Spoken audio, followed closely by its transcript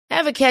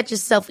Ever catch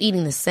yourself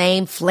eating the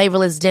same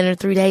flavorless dinner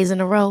 3 days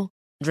in a row?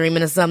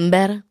 Dreaming of something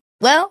better?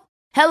 Well,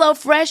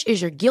 HelloFresh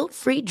is your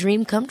guilt-free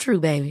dream come true,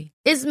 baby.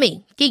 It's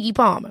me, Keke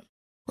Palmer.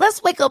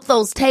 Let's wake up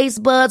those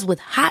taste buds with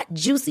hot,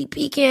 juicy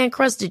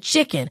pecan-crusted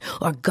chicken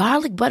or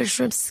garlic butter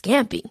shrimp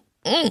scampi.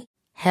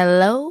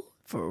 Hello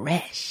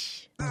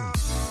Fresh.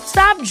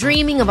 Stop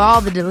dreaming of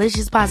all the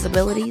delicious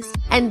possibilities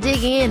and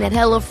dig in at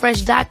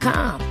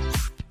HelloFresh.com.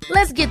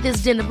 Let's get this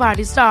dinner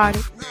party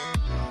started.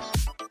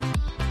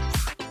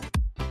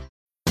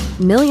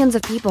 Millions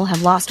of people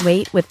have lost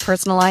weight with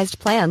personalized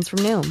plans from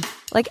Noom.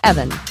 Like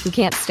Evan, who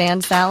can't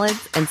stand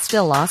salads and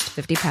still lost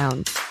 50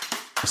 pounds.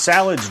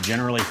 Salads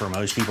generally for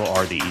most people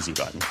are the easy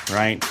button,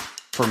 right?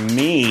 For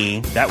me,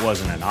 that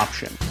wasn't an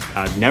option.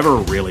 I never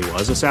really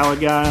was a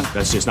salad guy.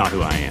 That's just not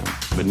who I am.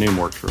 But Noom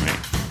worked for me.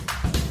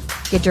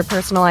 Get your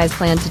personalized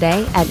plan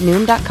today at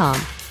Noom.com.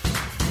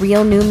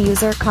 Real Noom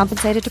user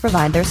compensated to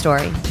provide their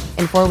story.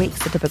 In 4 weeks,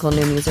 the typical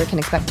Noom user can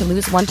expect to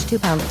lose 1 to 2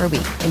 pounds per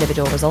week.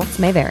 Individual results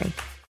may vary.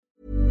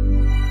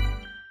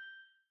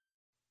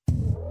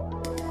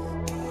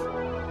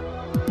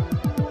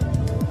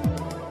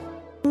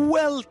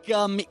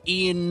 Welcome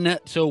in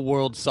to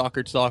World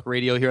Soccer Talk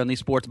Radio here on the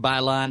Sports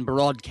Byline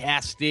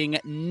Broadcasting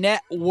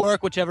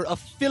Network. Whichever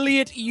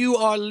affiliate you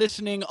are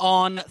listening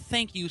on,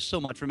 thank you so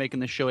much for making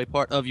this show a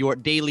part of your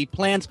daily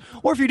plans.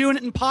 Or if you're doing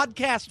it in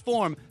podcast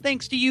form,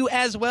 thanks to you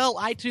as well.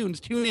 iTunes,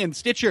 TuneIn,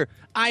 Stitcher,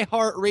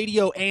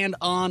 iHeartRadio, and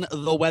on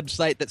the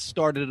website that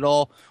started it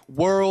all,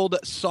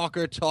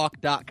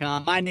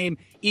 WorldSoccerTalk.com. My name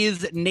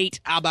is Nate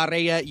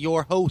Abaurrea,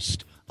 your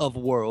host of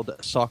World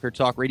Soccer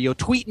Talk Radio.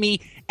 Tweet me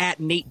at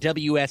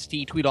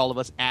NateWST. Tweet all of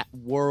us at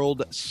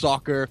World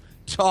Soccer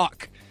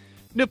Talk.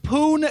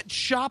 Nipun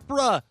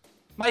Chopra,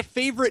 my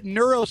favorite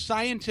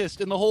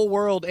neuroscientist in the whole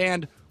world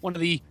and one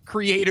of the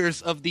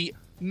creators of the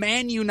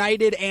Man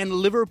United and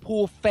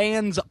Liverpool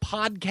Fans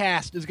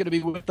podcast, is going to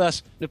be with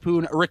us.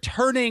 Nipun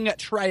returning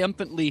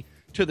triumphantly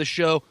to the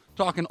show,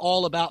 talking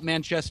all about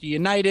Manchester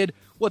United,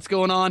 what's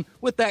going on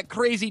with that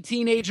crazy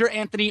teenager,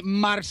 Anthony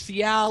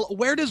Martial.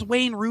 Where does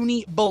Wayne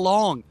Rooney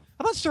belong?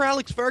 How about Sir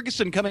Alex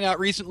Ferguson coming out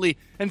recently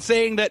and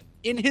saying that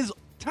in his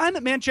time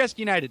at Manchester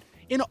United,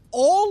 in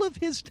all of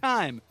his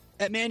time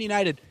at Man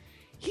United,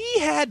 he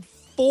had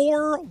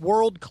 4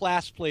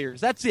 world-class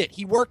players. That's it.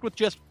 He worked with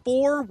just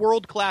 4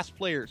 world-class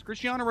players.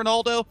 Cristiano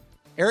Ronaldo,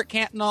 Eric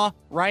Cantona,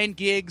 Ryan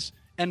Giggs,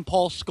 and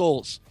Paul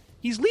Scholes.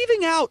 He's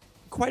leaving out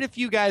quite a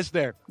few guys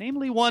there,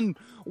 namely one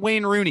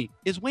Wayne Rooney.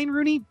 Is Wayne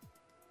Rooney,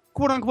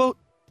 quote-unquote,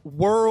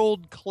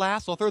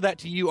 world-class? I'll throw that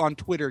to you on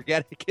Twitter.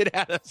 Get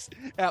at us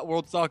at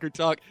World Soccer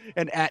Talk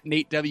and at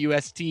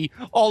NateWST.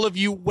 All of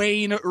you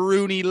Wayne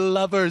Rooney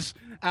lovers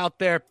out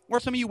there, or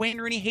some of you Wayne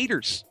Rooney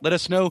haters, let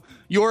us know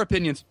your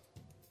opinions.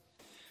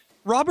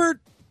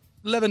 Robert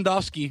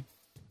Lewandowski,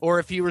 or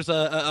if he was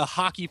a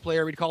hockey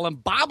player, we'd call him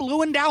Bob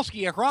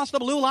Lewandowski. Across the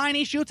blue line,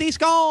 he shoots, he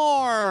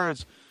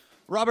scores!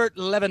 Robert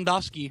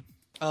Lewandowski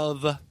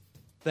of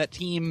that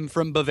team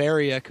from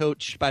Bavaria,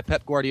 coached by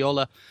Pep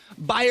Guardiola,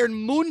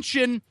 Bayern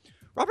München.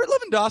 Robert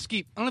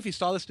Lewandowski, I don't know if you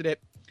saw this today,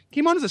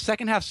 came on as a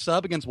second-half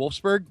sub against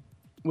Wolfsburg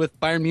with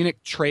Bayern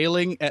Munich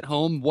trailing at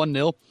home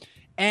 1-0.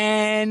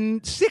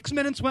 And 6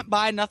 minutes went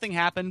by, nothing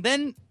happened.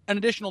 Then an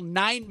additional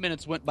 9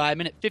 minutes went by,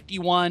 minute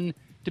 51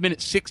 to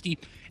minute 60.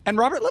 And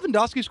Robert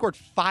Lewandowski scored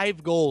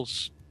 5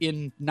 goals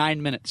in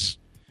 9 minutes.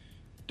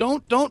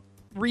 Don't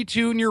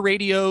retune your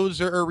radios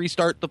or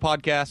restart the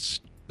podcast.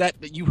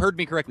 That you heard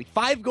me correctly.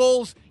 5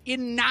 goals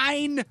in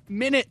 9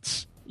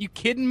 minutes. You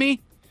kidding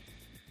me?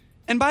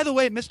 And by the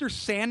way, Mr.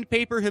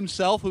 Sandpaper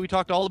himself, who we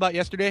talked all about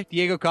yesterday,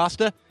 Diego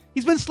Costa,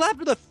 he's been slapped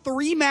with a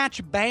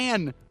 3-match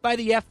ban by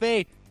the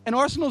FA. And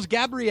Arsenal's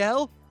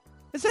Gabriel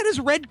has had his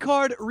red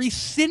card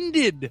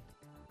rescinded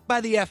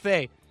by the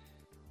FA.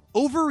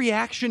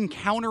 Overreaction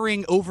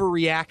countering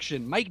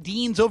overreaction. Mike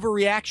Dean's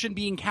overreaction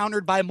being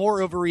countered by more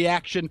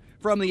overreaction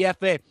from the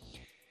FA.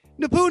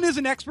 Nipun is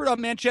an expert on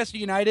Manchester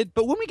United,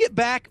 but when we get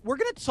back, we're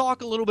going to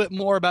talk a little bit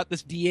more about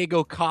this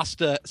Diego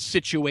Costa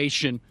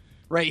situation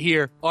right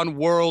here on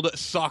World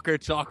Soccer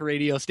Talk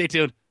Radio. Stay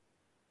tuned.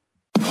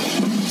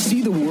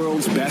 See the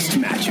world's best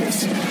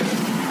matches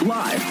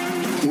live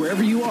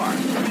wherever you are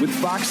with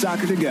Fox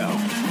Soccer to go.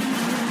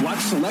 Watch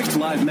select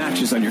live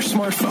matches on your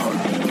smartphone,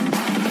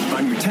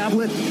 on your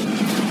tablet,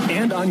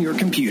 and on your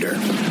computer.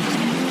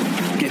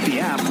 Get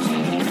the app,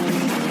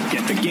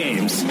 get the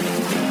games,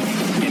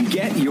 and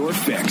get your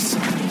fix.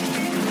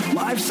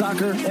 Live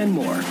soccer and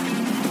more.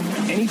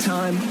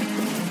 Anytime,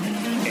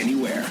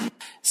 anywhere.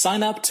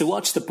 Sign up to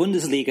watch the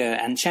Bundesliga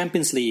and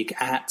Champions League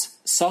at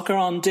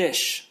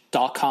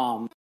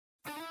soccerondish.com.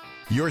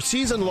 Your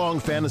season-long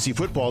fantasy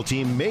football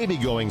team may be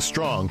going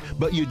strong,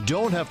 but you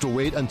don't have to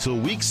wait until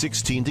Week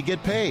 16 to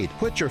get paid.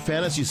 Put your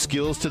fantasy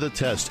skills to the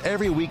test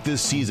every week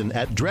this season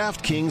at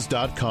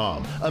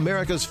DraftKings.com,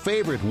 America's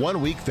favorite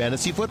one-week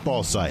fantasy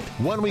football site.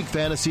 One-week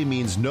fantasy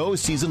means no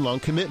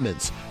season-long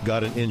commitments.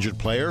 Got an injured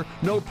player?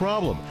 No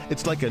problem.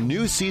 It's like a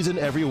new season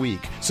every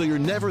week, so you're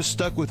never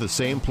stuck with the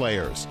same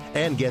players.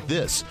 And get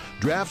this,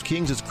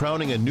 DraftKings is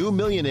crowning a new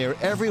millionaire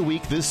every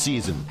week this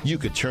season. You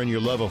could turn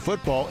your love of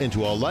football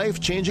into a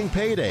life-changing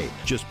payday.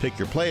 Just pick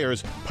your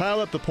players, pile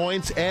up the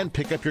points, and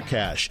pick up your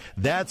cash.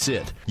 That's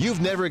it. You've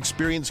never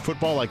experienced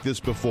football like this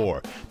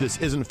before. This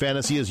isn't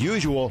fantasy as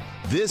usual.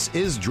 This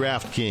is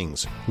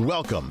DraftKings.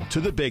 Welcome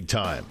to the big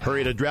time.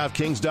 Hurry to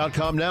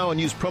DraftKings.com now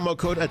and use promo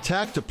code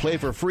ATTACK to play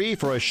for free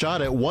for a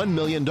shot at $1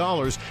 million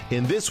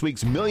in this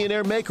week's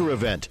Millionaire Maker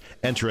event.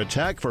 Enter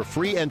ATTACK for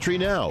free entry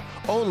now,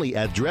 only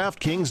at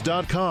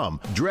DraftKings.com.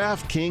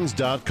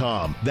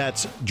 DraftKings.com.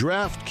 That's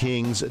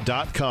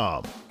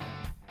DraftKings.com.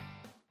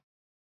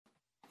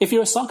 If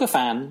you're a soccer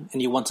fan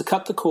and you want to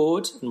cut the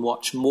cord and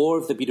watch more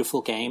of the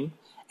beautiful game,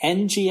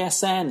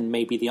 NGSN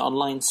may be the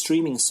online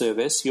streaming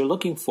service you're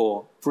looking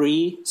for.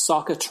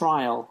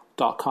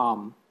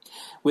 FreeSoccerTrial.com.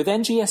 With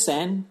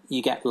NGSN,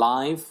 you get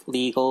live,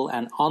 legal,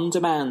 and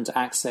on-demand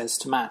access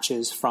to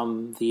matches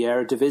from the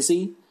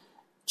Eredivisie,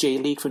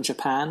 J-League from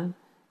Japan,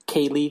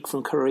 K-League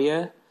from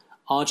Korea,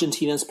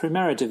 Argentina's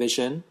Primera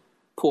Division,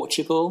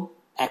 Portugal,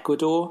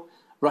 Ecuador,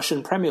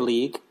 Russian Premier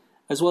League,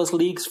 as well as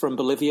leagues from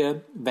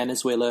Bolivia,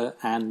 Venezuela,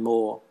 and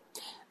more.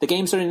 The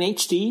games are in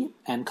HD,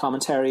 and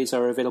commentaries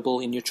are available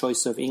in your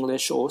choice of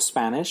English or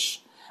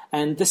Spanish,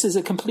 and this is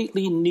a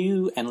completely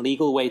new and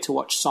legal way to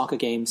watch soccer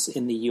games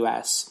in the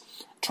US.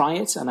 Try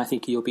it, and I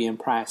think you'll be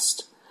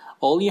impressed.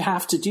 All you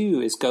have to do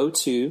is go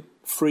to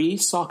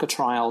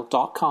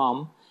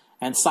FreeSoccerTrial.com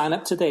and sign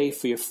up today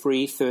for your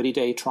free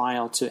 30-day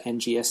trial to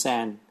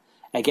NGSN.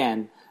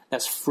 Again,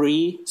 that's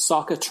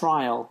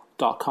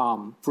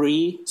FreeSoccerTrial.com.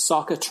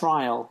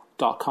 FreeSoccerTrial.com.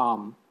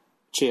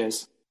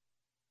 Cheers.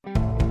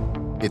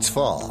 It's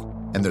fall,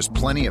 and there's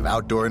plenty of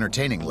outdoor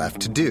entertaining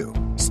left to do,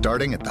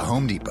 starting at the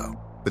Home Depot.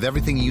 With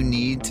everything you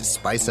need to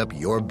spice up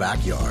your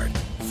backyard.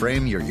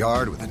 Frame your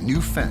yard with a new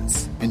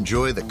fence.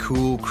 Enjoy the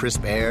cool,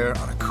 crisp air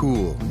on a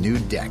cool new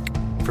deck.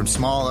 From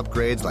small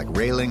upgrades like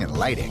railing and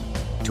lighting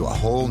to a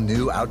whole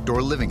new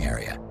outdoor living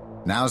area.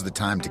 Now's the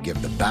time to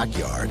give the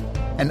backyard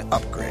an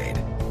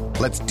upgrade.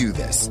 Let's do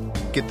this.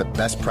 Get the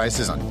best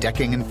prices on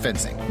decking and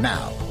fencing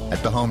now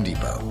at the Home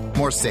Depot.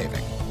 More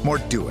saving, more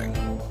doing.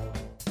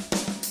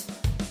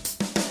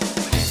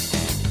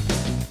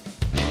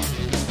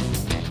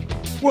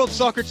 World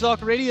Soccer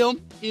Talk Radio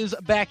is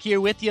back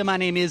here with you. My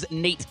name is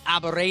Nate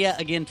Abaurrea.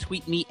 Again,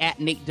 tweet me at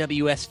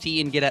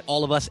NateWST and get at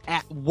all of us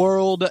at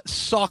World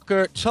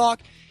Soccer Talk.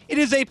 It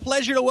is a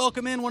pleasure to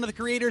welcome in one of the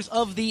creators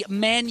of the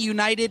Man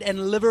United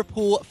and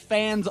Liverpool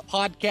Fans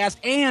podcast,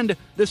 and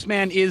this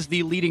man is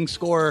the leading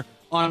scorer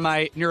on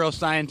my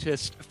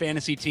neuroscientist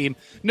fantasy team.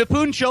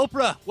 Nipun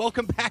Chopra,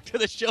 welcome back to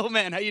the show,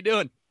 man. How you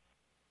doing?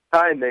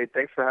 Hi, Nate.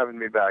 Thanks for having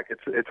me back.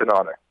 It's an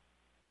honor.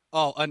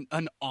 Oh,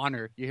 an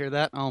honor. You hear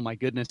that? Oh my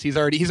goodness. He's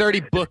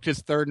already booked his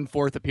third and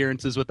fourth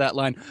appearances with that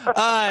line.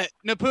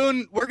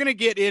 Nipun, we're going to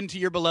get into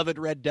your beloved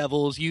Red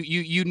Devils.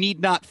 You need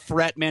not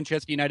fret,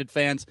 Manchester United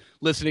fans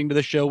listening to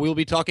the show. We'll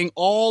be talking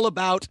all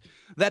about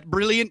that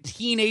brilliant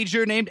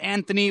teenager named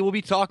Anthony. We'll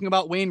be talking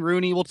about Wayne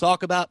Rooney. We'll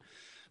talk about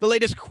the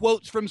latest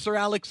quotes from Sir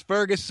Alex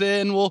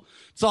Ferguson. We'll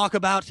talk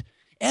about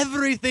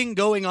everything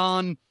going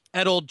on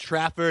at Old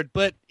Trafford.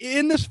 But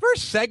in this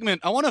first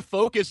segment, I want to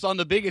focus on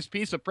the biggest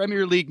piece of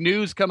Premier League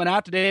news coming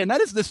out today, and that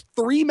is this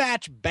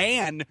 3-match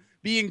ban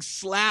being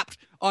slapped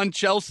on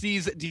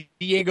Chelsea's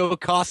Diego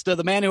Costa,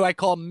 the man who I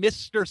call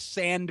Mr.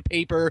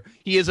 Sandpaper.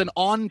 He is an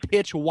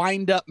on-pitch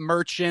wind-up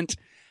merchant.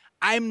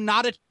 I'm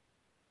not a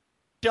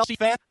Chelsea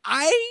fan.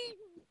 I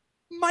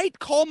might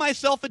call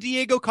myself a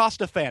Diego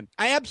Costa fan.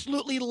 I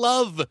absolutely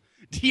love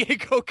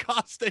Diego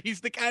Costa.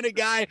 He's the kind of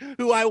guy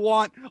who I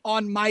want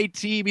on my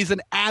team. He's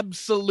an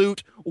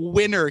absolute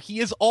winner. He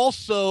is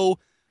also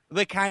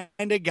the kind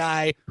of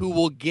guy who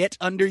will get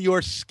under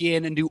your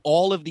skin and do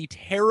all of the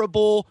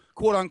terrible,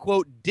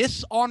 quote-unquote,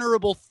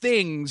 dishonorable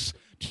things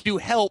to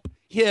help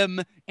him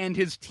and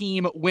his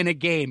team win a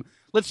game.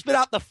 Let's spit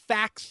out the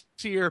facts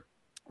here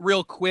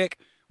real quick.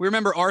 We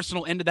remember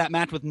Arsenal ended that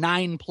match with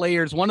 9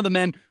 players. One of the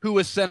men who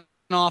was sent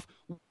off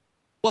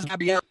was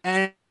Gabriel,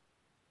 and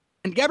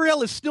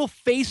Gabriel is still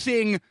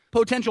facing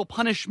potential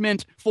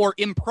punishment for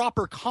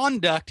improper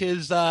conduct,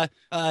 his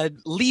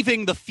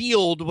leaving the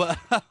field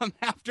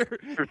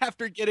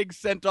after getting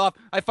sent off.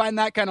 I find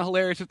that kind of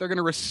hilarious if they're going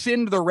to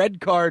rescind the red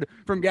card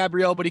from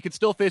Gabriel, but he could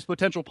still face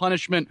potential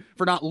punishment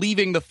for not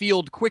leaving the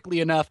field quickly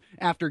enough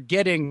after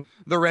getting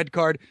the red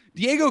card.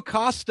 Diego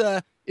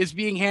Costa is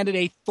being handed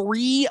a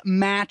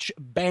 3-match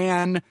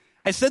ban.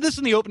 I said this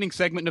in the opening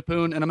segment,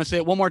 Nipun, and I'm going to say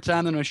it one more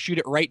time, then I'm going to shoot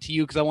it right to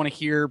you because I want to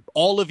hear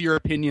all of your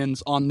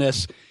opinions on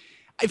this.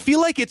 I feel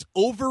like it's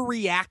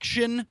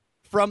overreaction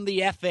from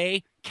the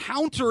FA,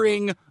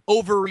 countering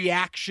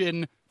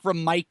overreaction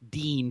from Mike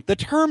Dean. The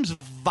terms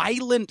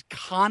violent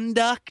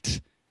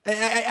conduct,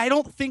 I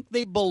don't think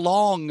they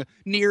belong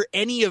near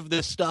any of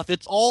this stuff.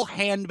 It's all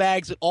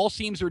handbags. It all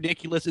seems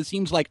ridiculous. It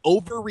seems like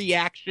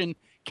overreaction,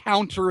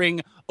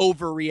 countering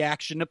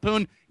overreaction.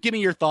 Nipun, give me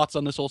your thoughts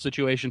on this whole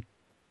situation.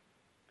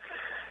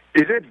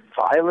 Is it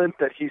violent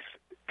that he's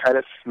kind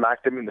of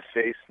smacked him in the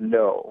face?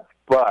 No.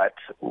 But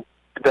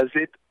does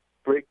it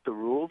break the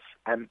rules?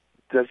 And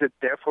does it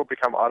therefore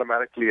become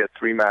automatically a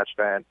 3-match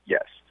ban?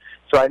 Yes.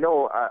 So I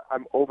know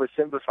I'm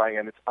oversimplifying,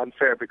 and it's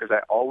unfair because I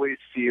always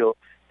feel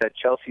that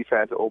Chelsea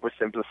fans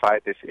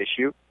oversimplify this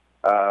issue.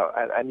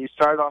 And you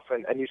started off,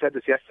 and you said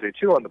this yesterday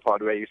too on the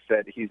pod, where you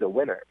said he's a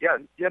winner. Yeah,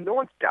 no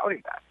one's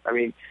doubting that. I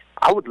mean,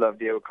 I would love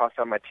Diego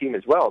Costa on my team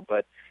as well,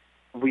 but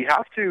we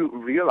have to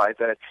realize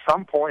that at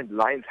some point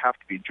lines have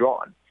to be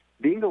drawn.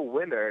 Being a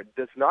winner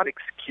does not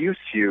excuse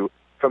you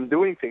from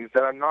doing things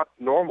that are not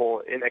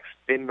normal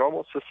in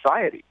normal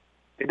society.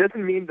 It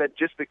doesn't mean that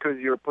just because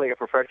you're playing a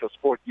professional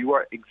sport, you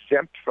are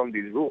exempt from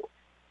these rules.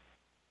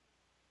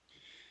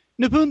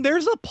 Nipun,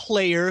 there's a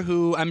player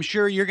who I'm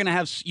sure you're going to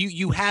have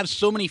you have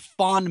so many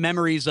fond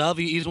memories of.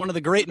 He's one of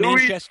the great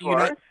Manchester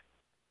United.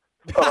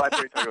 Oh, I thought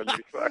you were talking about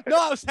Luis Suarez. No,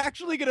 I was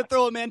actually going to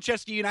throw a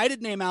Manchester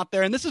United name out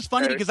there, and this is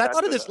funny because I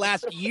thought of this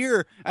last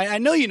year. I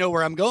know you know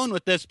where I'm going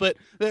with this, but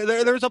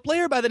there's a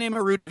player by the name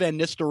of Ruud van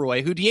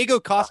Nistelrooy who Diego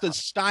Costa's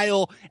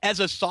style as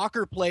a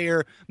soccer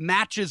player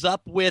matches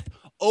up with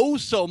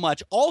so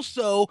much.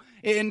 Also,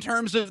 in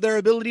terms of their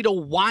ability to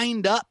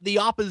wind up the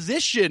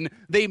opposition,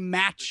 they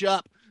match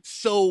up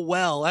so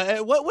well.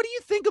 What do you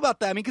think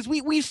about that? I mean, because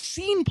we've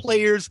seen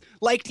players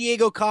like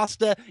Diego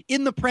Costa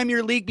in the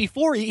Premier League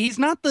before. He's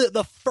not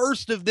the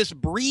first of this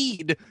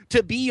breed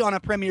to be on a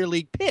Premier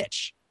League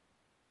pitch.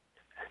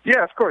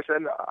 Yeah, of course,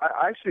 and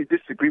I actually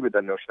disagree with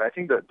that notion. I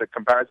think that the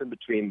comparison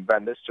between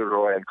Van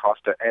Nistelrooy and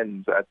Costa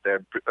ends at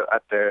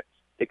their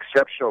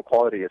exceptional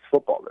quality as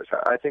footballers.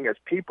 I think as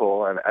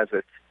people and as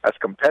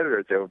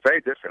competitors, they were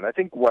very different. I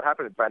think what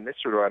happened with Van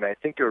Nistelrooy, and I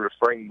think you're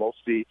referring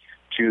mostly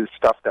to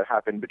stuff that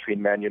happened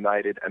between Man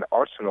United and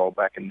Arsenal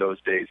back in those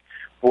days,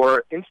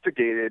 were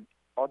instigated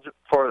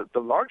for the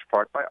large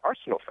part by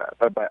Arsenal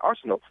fans, by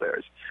Arsenal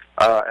players.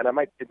 And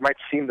it might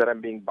seem that I'm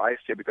being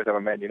biased here because I'm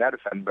a Man United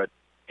fan, but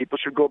people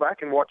should go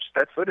back and watch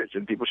that footage,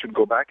 and people should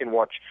go back and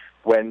watch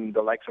when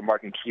the likes of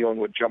Martin Keown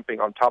were jumping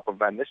on top of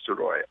Van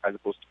Nistelrooy as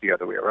opposed to the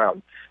other way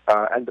around.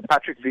 And the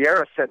Patrick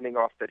Vieira sending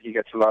off that he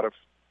gets a lot of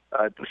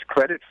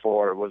discredit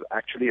for was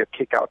actually a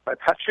kick out by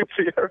Patrick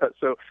Vieira.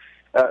 So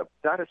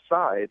that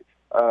aside,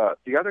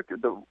 the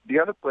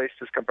other place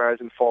this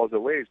comparison falls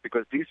away is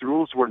because these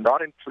rules were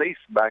not in place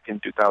back in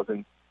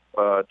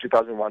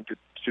 2001 to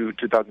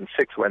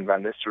 2006 when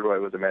Van Nistelrooy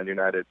was a Man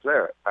United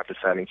player after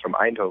signing from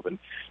Eindhoven.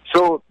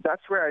 So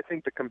that's where I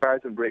think the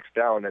comparison breaks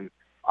down, and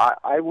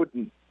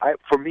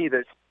for me,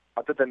 there's,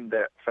 other than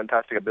the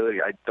fantastic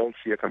ability, I don't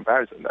see a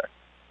comparison there.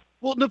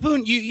 Well,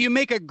 Nipun, you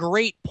make a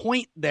great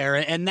point there,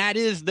 and that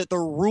is that the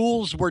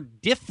rules were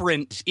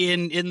different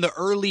in the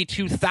early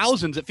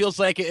 2000s. It feels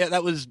like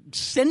that was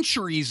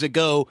centuries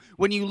ago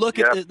when you look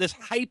at this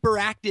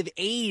hyperactive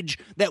age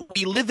that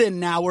we live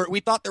in now, where we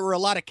thought there were a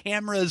lot of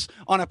cameras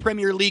on a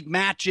Premier League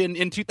match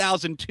in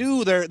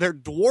 2002. They're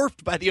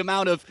dwarfed by the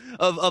amount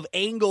of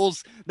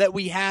angles that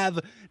we have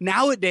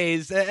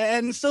nowadays.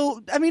 And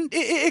so, I mean,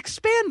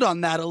 expand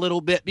on that a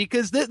little bit,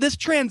 because this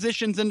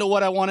transitions into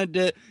what I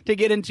wanted to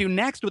get into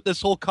next with this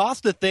whole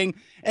Costa thing,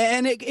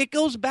 and it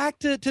goes back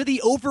to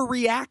the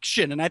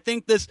overreaction. And I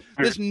think this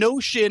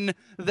notion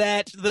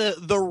that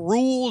the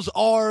rules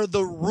are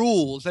the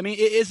rules. I mean,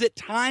 is it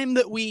time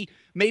that we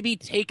maybe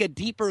take a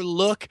deeper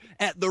look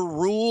at the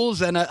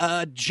rules and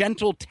a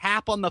gentle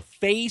tap on the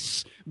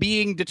face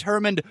being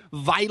determined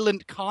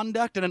violent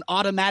conduct and an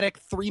automatic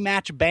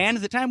 3-match ban?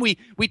 Is it time we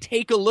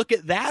take a look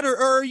at that, or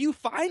are you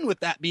fine with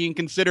that being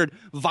considered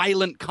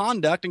violent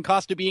conduct and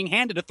Costa being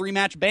handed a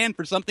 3-match ban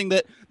for something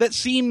that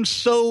seems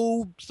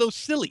so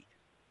silly?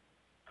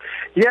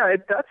 Yeah,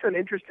 that's an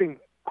interesting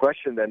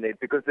question then, Nate,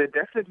 because there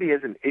definitely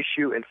is an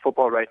issue in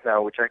football right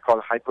now, which I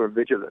call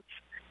hypervigilance,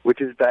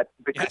 which is that,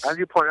 because as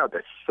you point out,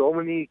 there's so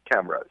many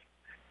cameras,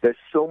 there's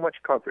so much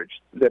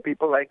coverage. There are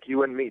people like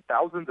you and me,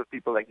 thousands of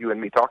people like you and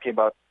me, talking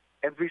about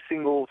every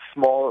single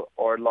small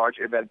or large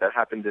event that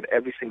happens in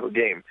every single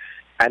game.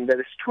 And there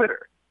is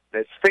Twitter,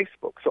 there's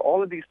Facebook. So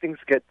all of these things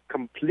get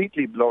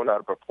completely blown out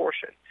of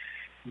proportion.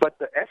 But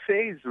the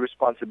FA's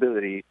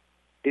responsibility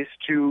is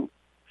to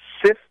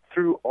sift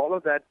through all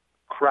of that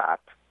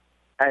crap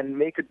and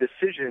make a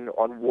decision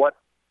on what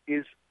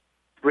is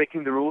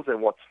breaking the rules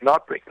and what's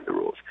not breaking the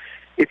rules.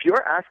 If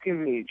you're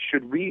asking me,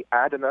 should we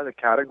add another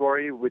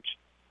category which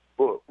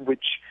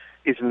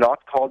is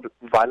not called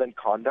violent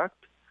conduct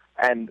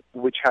and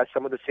which has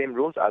some of the same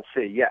rules, I'll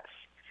say yes.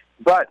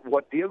 But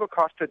what Diego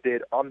Costa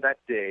did on that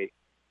day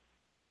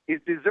is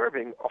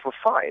deserving of a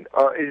fine,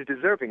 is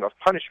deserving of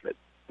punishment,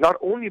 not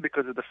only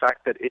because of the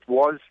fact that it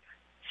was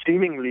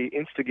seemingly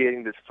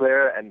instigating this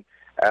flare and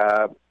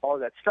all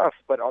that stuff,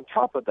 but on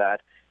top of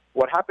that,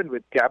 what happened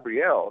with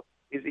Gabriel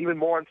is even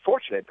more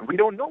unfortunate. We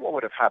don't know what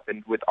would have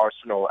happened with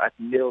Arsenal at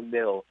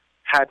 0-0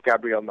 had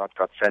Gabriel not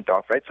got sent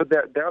off, right? So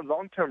there are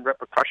long-term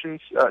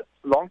repercussions,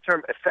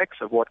 long-term effects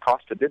of what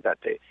Costa did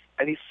that day.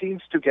 And he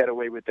seems to get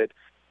away with it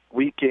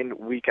week in,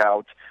 week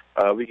out.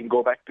 We can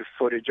go back to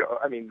footage.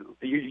 I mean,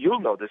 you'll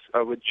know this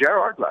with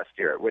Gerrard last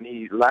year when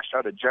he lashed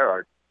out at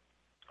Gerrard.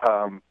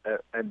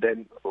 And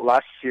then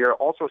last year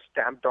also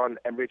stamped on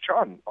Emre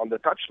Can on the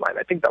touchline.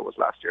 I think that was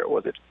last year, or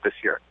was it this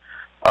year?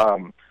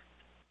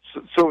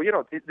 So, you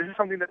know, this is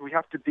something that we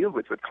have to deal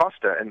with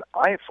Costa, and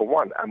I, for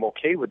one, am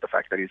okay with the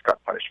fact that he's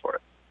got punished for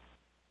it.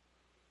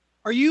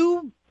 Are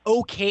you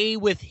okay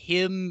with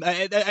him?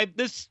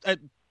 This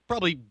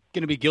probably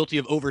going to be guilty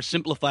of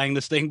oversimplifying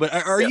this thing, but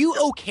are you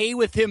okay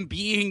with him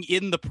being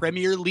in the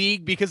Premier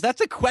League? Because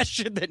that's a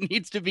question that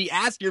needs to be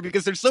asked here,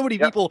 because there's so many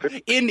people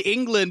in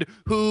England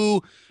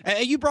who,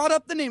 you brought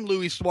up the name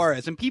Luis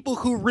Suarez, and people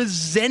who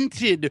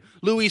resented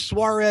Luis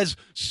Suarez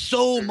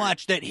so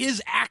much that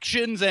his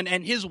actions and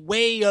his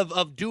way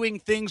of doing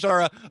things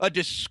are a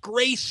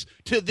disgrace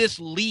to this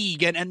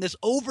league, and this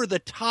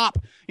over-the-top,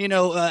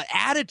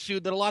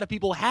 attitude that a lot of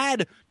people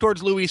had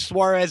towards Luis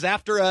Suarez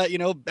after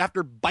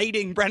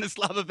biting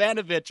Branislav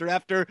Ivanovic, or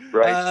after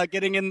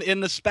getting in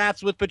the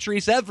spats with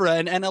Patrice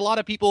Evra, and a lot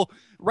of people,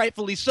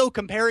 rightfully so,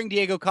 comparing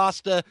Diego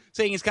Costa,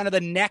 saying he's kind of the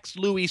next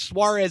Luis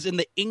Suarez in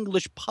the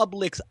English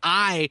public's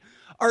eye.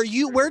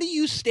 Where do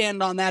you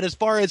stand on that as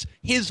far as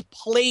his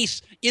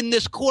place in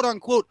this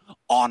quote-unquote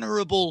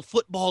honorable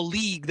football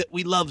league that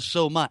we love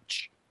so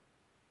much?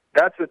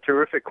 That's a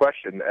terrific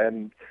question,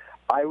 and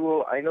I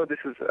know this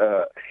is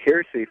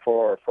hearsay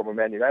from a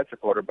Man United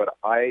supporter, but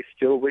I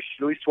still wish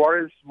Luis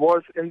Suarez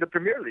was in the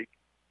Premier League.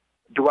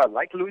 Do I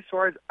like Luis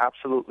Suarez?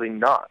 Absolutely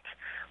not.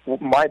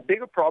 My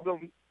bigger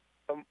problem,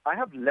 I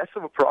have less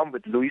of a problem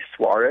with Luis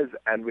Suarez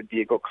and with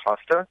Diego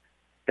Costa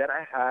than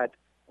I had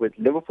with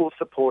Liverpool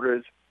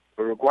supporters,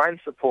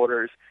 Uruguayan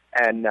supporters,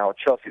 and now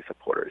Chelsea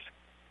supporters.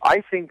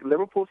 I think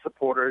Liverpool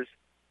supporters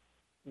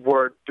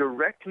were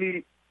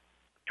directly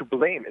to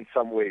blame in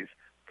some ways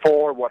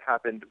for what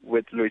happened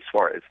with Luis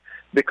Suarez,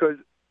 because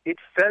it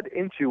fed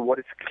into what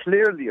is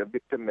clearly a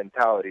victim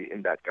mentality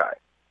in that guy.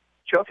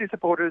 Chelsea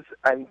supporters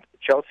and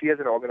Chelsea as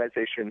an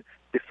organization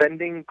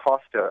defending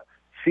Costa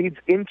feeds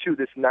into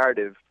this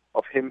narrative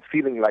of him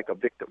feeling like a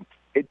victim.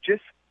 It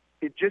just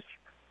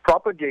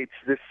propagates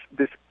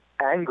this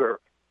anger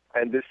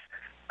and this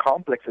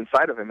complex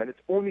inside of him, and it's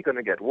only going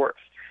to get worse.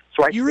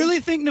 So you really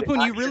think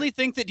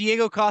that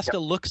Diego Costa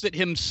looks at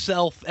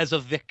himself as a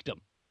victim?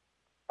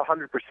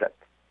 100%.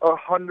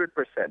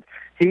 100%.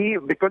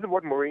 Because of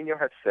what Mourinho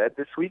has said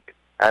this week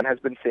and has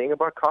been saying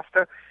about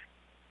Costa,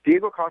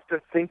 Diego Costa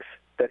thinks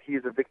that he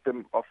is a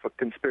victim of a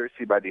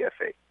conspiracy by the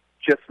FA,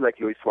 just like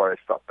Luis Suarez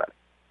thought that.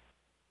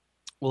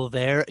 Well,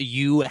 there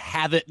you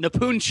have it.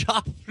 Nipun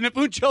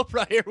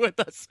Chopra here with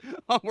us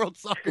on World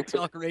Soccer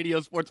Talk Radio,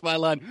 Sports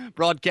Byline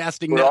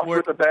Broadcasting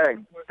Network. Off with a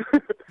bang.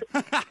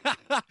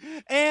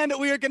 And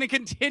we are going to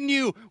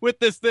continue with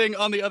this thing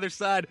on the other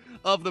side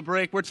of the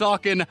break. We're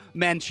talking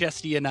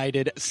Manchester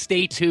United.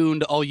 Stay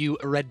tuned, all you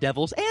Red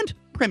Devils and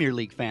Premier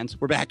League fans.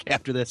 We're back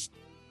after this.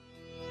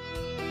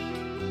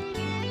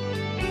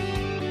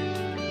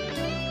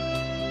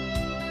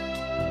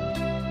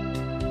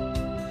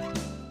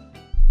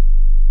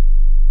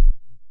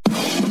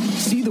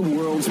 See the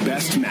world's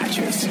best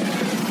matches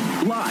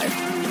live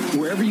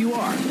wherever you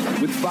are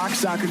with Fox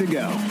Soccer to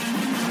Go.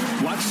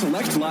 Watch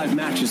select live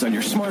matches on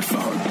your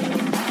smartphone,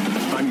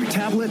 on your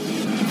tablet,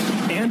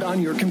 and on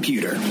your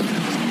computer.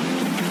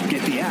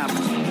 Get the app,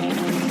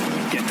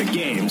 get the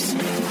games,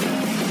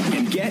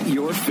 and get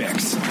your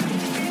fix.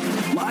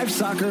 Live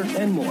soccer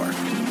and more.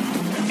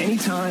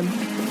 Anytime,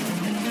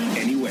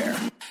 anywhere.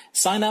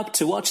 Sign up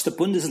to watch the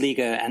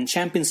Bundesliga and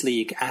Champions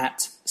League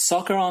at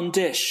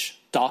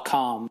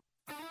soccerondish.com.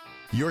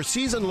 Your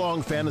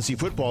season-long fantasy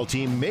football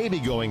team may be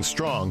going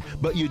strong,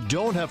 but you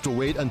don't have to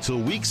wait until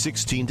Week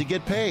 16 to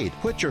get paid.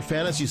 Put your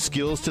fantasy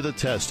skills to the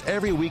test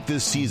every week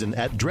this season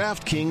at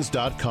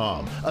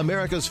DraftKings.com,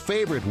 America's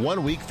favorite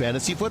one-week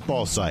fantasy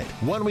football site.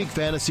 One-week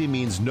fantasy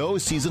means no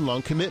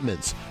season-long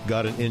commitments.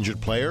 Got an injured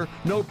player?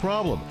 No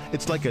problem.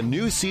 It's like a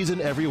new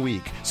season every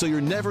week, so you're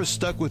never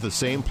stuck with the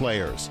same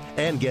players.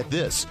 And get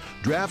this,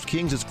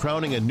 DraftKings is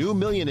crowning a new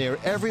millionaire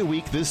every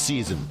week this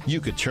season. You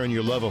could turn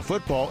your love of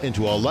football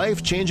into a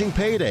life-changing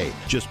payday.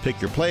 Just pick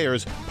your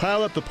players,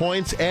 pile up the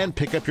points, and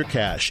pick up your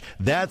cash.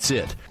 That's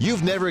it.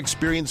 You've never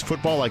experienced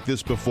football like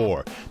this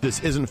before.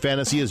 This isn't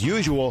fantasy as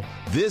usual.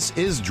 This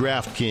is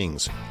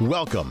DraftKings.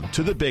 Welcome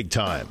to the big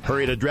time.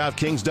 Hurry to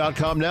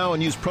DraftKings.com now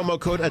and use promo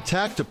code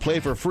ATTACK to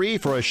play for free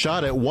for a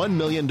shot at $1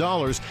 million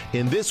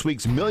in this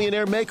week's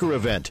Millionaire Maker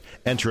event.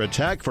 Enter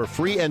ATTACK for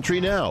free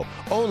entry now,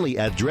 only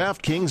at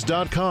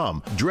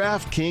DraftKings.com.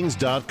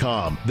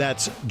 DraftKings.com.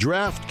 That's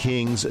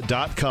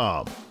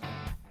DraftKings.com.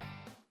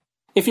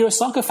 If you're a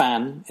soccer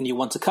fan and you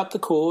want to cut the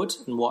cord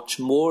and watch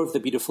more of the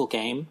beautiful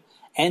game,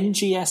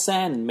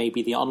 NGSN may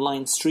be the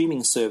online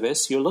streaming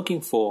service you're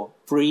looking for.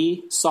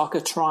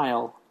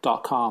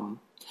 FreeSoccerTrial.com.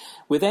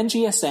 With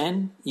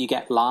NGSN, you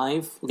get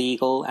live,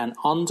 legal, and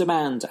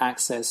on-demand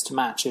access to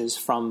matches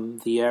from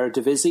the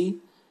Eredivisie,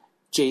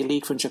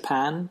 J-League from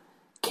Japan,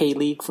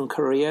 K-League from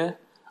Korea,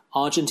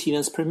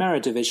 Argentina's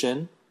Primera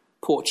Division,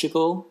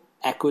 Portugal,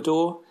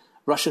 Ecuador,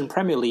 Russian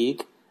Premier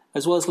League,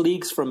 as well as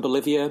leagues from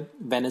Bolivia,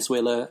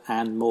 Venezuela,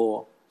 and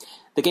more.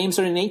 The games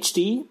are in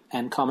HD,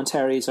 and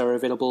commentaries are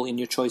available in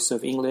your choice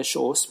of English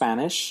or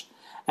Spanish.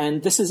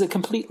 And this is a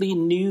completely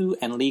new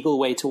and legal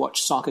way to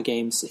watch soccer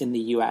games in the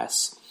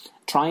US.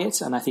 Try it,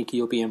 and I think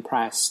you'll be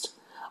impressed.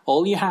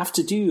 All you have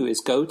to do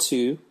is go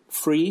to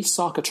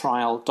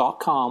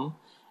freesoccertrial.com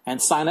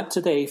and sign up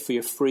today for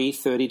your free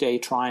 30-day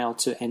trial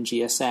to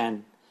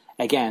NGSN.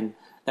 Again,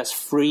 that's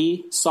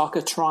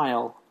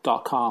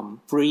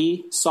freesoccertrial.com.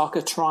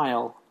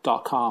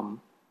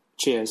 freesoccertrial.com.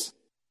 Cheers.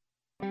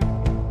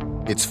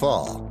 It's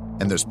fall,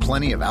 and there's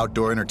plenty of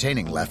outdoor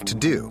entertaining left to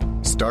do,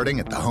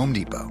 starting at the Home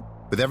Depot.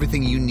 With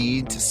everything you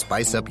need to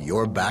spice up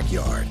your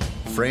backyard.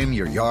 Frame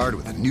your yard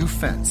with a new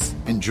fence.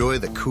 Enjoy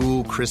the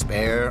cool, crisp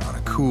air on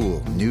a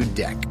cool new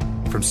deck.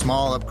 From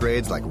small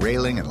upgrades like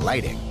railing and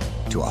lighting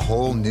to a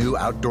whole new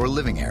outdoor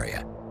living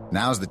area.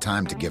 Now's the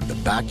time to give the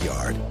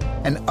backyard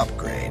an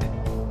upgrade.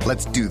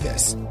 Let's do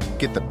this.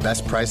 Get the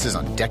best prices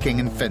on decking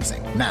and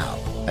fencing now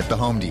at the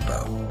Home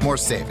Depot. More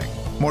saving,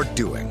 more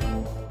doing.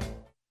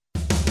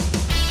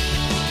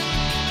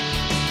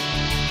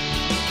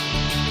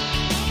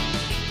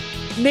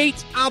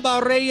 Nate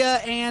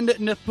Abaurrea and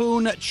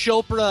Nipun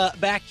Chopra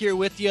back here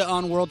with you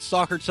on World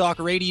Soccer Talk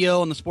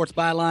Radio on the Sports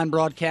Byline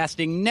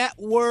Broadcasting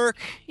Network.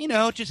 You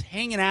know, just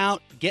hanging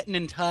out, getting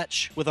in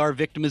touch with our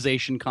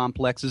victimization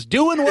complexes,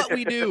 doing what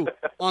we do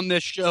on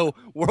this show,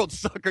 World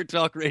Soccer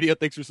Talk Radio.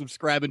 Thanks for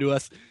subscribing to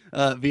us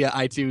via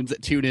iTunes,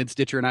 TuneIn,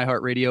 Stitcher, and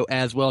iHeartRadio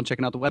as well, and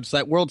checking out the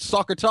website,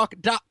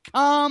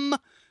 worldsoccertalk.com.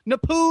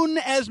 Nipun,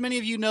 as many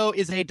of you know,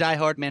 is a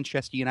diehard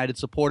Manchester United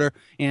supporter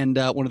and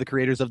one of the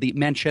creators of the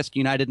Manchester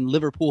United and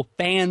Liverpool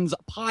Fans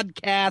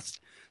podcast.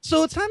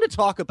 So it's time to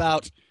talk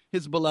about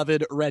his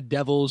beloved Red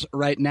Devils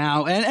right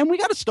now. And we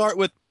got to start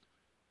with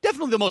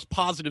definitely the most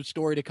positive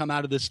story to come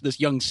out of this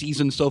young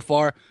season so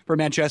far for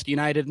Manchester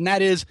United, and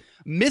that is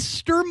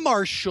Mr.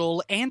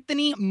 Martial,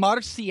 Anthony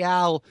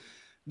Martial,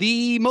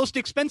 the most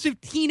expensive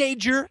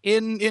teenager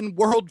in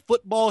world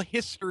football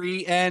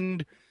history,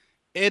 and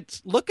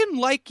it's looking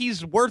like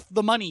he's worth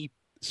the money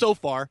so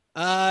far.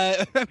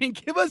 I mean,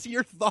 give us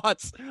your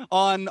thoughts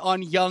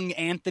on young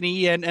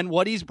Anthony and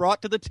what he's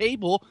brought to the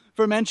table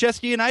for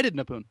Manchester United,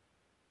 Nipun.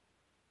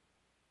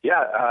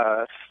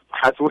 Yeah,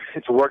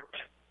 it's worked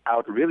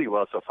out really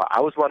well so far.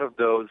 I was one of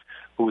those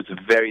who was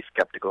very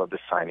skeptical of the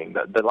signing.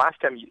 The last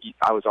time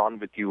I was on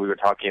with you, we were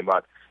talking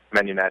about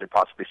Man United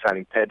possibly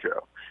signing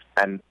Pedro,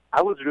 and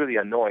I was really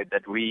annoyed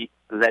that we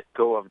let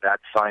go of that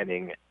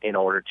signing in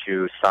order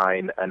to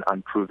sign an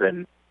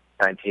unproven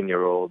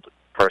 19-year-old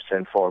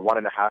person for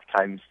 1.5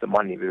 times the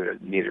money we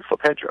needed for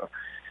Pedro.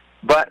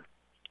 But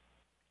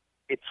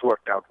it's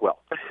worked out well.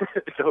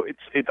 So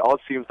it all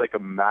seems like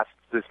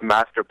this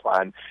master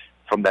plan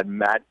from that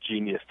mad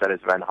genius that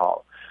is Van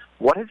Gaal.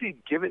 What has he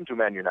given to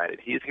Man United?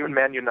 He has given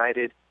Man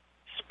United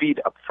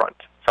speed up front,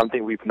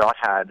 something we've not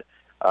had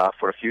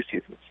for a few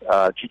seasons.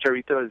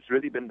 Chicharito has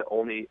really been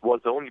was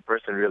the only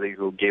person really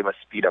who gave us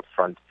speed up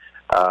front.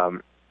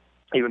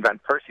 Even Van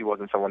Persie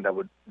wasn't someone that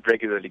would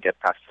regularly get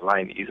past the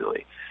line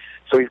easily.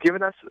 So he's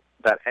given us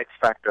that X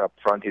factor up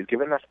front. He's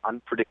given us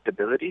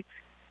unpredictability,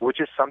 which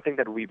is something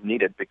that we've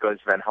needed because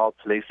Van Gaal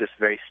plays this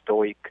very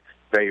stoic,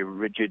 very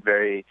rigid,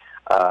 very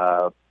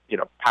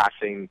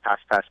passing,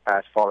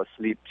 pass, fall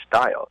asleep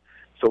style.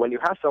 So when you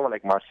have someone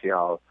like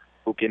Martial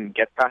who can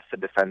get past the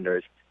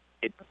defenders,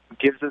 it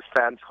gives us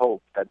fans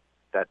hope that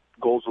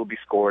goals will be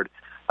scored,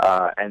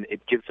 and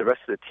it gives the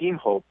rest of the team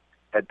hope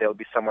that there'll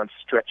be someone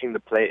stretching the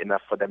play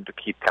enough for them to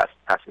keep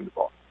passing the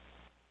ball.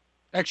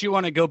 Actually,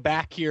 want to go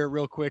back here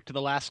real quick to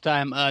the last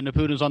time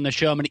Nipun was on the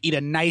show. I'm going to eat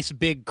a nice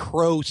big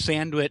crow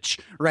sandwich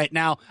right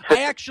now.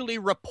 I actually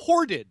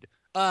reported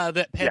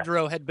that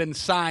Pedro had been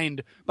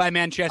signed by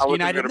Manchester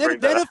United.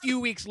 Then a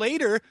few weeks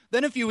later,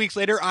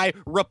 I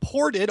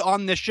reported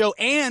on this show,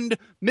 and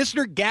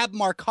Mr. Gab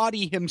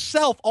Marcotti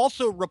himself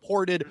also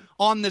reported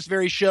on this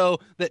very show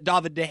that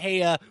David De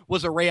Gea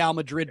was a Real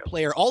Madrid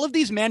player. All of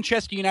these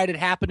Manchester United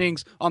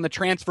happenings on the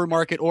transfer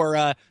market,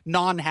 or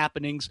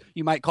non-happenings,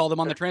 you might call them,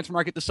 on the transfer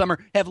market this summer,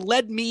 have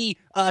led me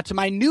to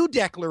my new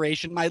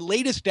declaration, my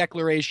latest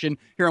declaration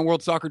here on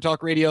World Soccer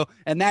Talk Radio,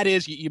 and that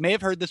is, you may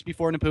have heard this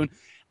before, Nipun,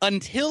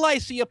 until I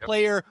see a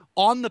player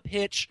on the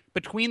pitch,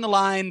 between the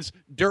lines,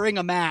 during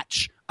a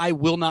match, I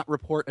will not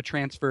report a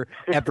transfer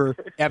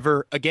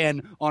ever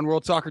again on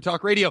World Soccer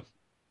Talk Radio.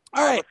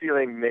 All right. I have a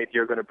feeling, Nate,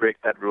 you're going to break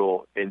that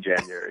rule in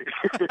January.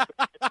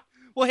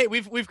 Well, hey,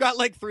 we've got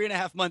like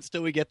 3.5 months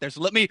till we get there.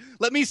 So let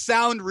me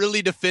sound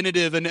really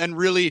definitive and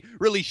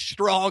really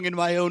strong in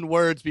my own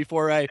words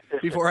before I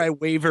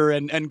waver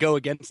and go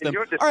against them. In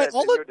your defense,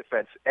 all right, your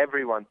defense,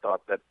 everyone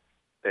thought that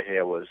De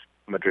Gea was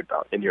Madrid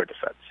bound. In your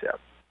defense, yeah.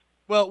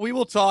 Well, we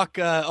will talk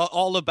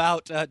all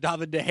about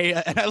David De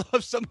Gea, and I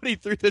love somebody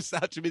threw this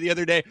out to me the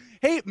other day.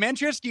 Hey,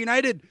 Manchester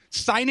United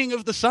signing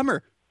of the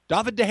summer,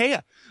 David De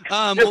Gea.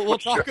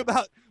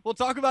 We'll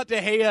talk about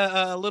De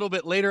Gea a little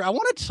bit later. I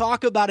want to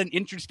talk about an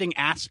interesting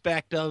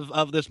aspect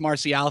of this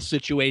Martial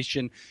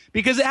situation,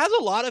 because it has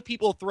a lot of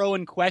people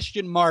throwing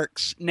question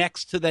marks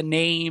next to the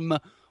name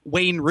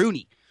Wayne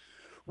Rooney.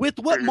 With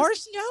what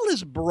Martial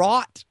has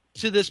brought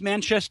to this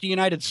Manchester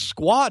United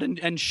squad,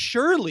 and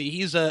surely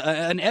he's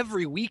an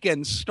every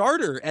weekend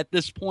starter at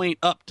this point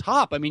up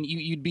top. I mean,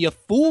 you'd be a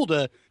fool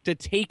to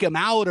take him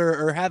out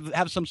or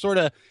have some sort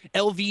of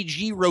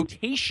LVG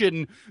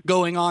rotation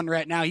going on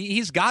right now.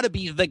 He's got to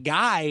be the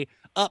guy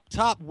up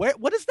top.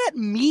 What does that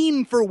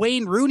mean for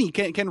Wayne Rooney?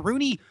 Can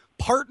Rooney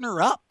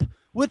partner up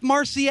with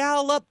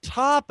Martial up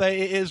top?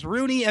 Is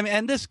Rooney,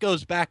 and this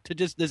goes back to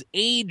just this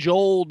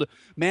age-old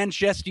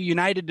Manchester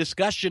United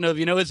discussion of,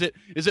 is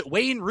it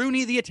Wayne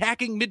Rooney the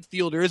attacking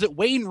midfielder? Is it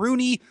Wayne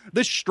Rooney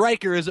the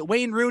striker? Is it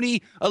Wayne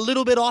Rooney a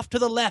little bit off to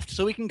the left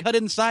so he can cut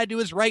inside to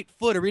his right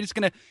foot? Are we just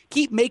going to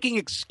keep making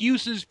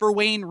excuses for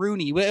Wayne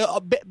Rooney?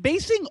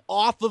 Basing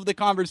off of the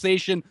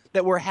conversation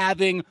that we're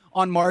having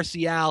on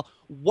Martial,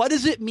 what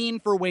does it mean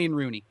for Wayne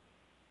Rooney?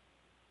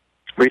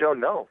 We don't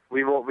know.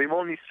 We've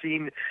only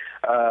seen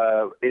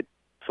it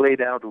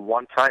played out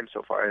one time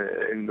so far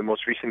in the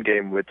most recent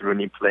game with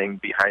Rooney playing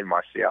behind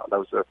Martial. That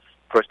was the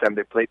first time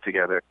they played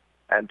together.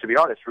 And to be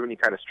honest, Rooney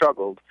kind of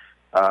struggled.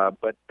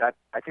 But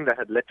I think that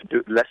had less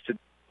to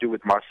do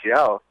with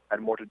Martial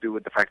and more to do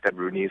with the fact that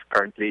Rooney is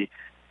currently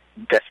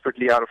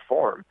desperately out of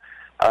form.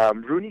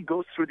 Rooney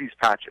goes through these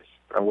patches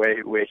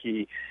where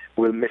he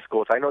will miss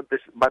goals. I know this.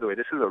 By the way,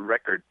 this is a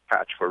record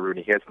patch for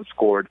Rooney. He hasn't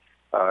scored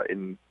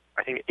in,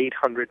 I think,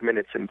 800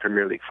 minutes in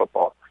Premier League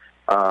football.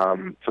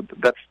 So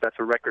that's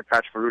a record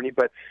patch for Rooney.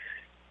 But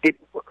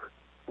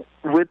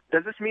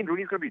does this mean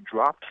Rooney's going to be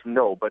dropped?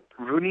 No. But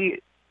Rooney's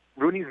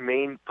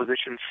main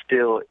position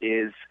still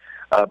is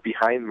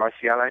behind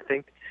Martial, I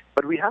think.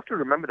 But we have to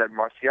remember that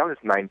Martial is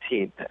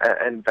 19th,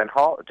 and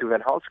to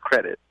Van Gaal's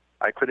credit,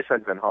 I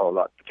criticize Van Gaal a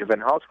lot. To Van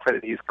Gaal's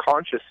credit, he's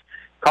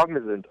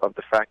cognizant of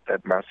the fact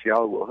that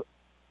Martial will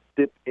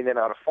dip in and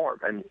out of form,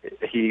 and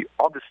he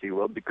obviously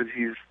will because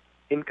he's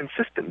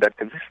inconsistent. That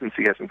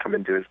consistency hasn't come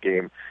into his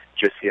game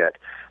just yet.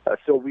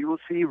 So we will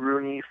see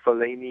Rooney,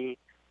 Fellaini,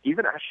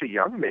 even Ashley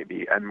Young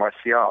maybe, and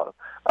Martial,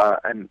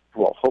 and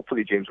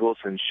hopefully James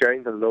Wilson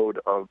sharing the load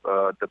of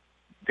the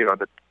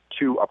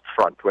two up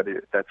front,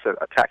 whether that's an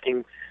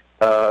attacking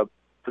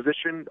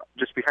position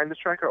just behind the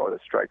striker or the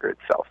striker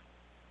itself.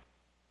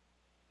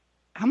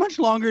 How much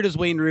longer does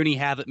Wayne Rooney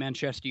have at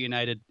Manchester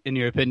United, in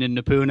your opinion,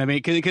 Nipun? I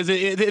mean, because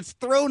it's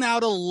thrown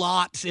out a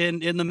lot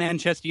in the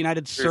Manchester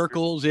United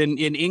circles in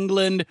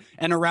England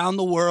and around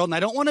the world. And I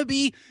don't want to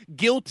be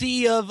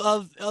guilty of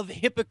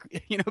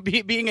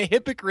being a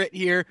hypocrite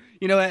here,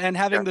 and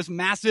having this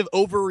massive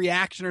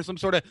overreaction or some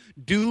sort of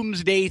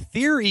doomsday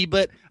theory.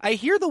 But I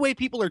hear the way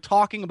people are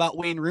talking about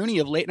Wayne Rooney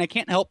of late, and I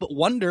can't help but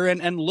wonder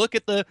and look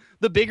at the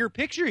bigger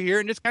picture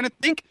here and just kind of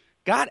think,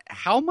 God,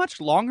 how much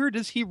longer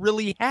does he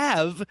really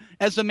have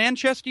as a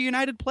Manchester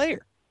United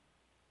player?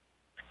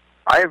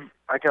 I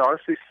can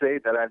honestly say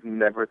that I've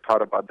never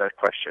thought about that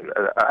question.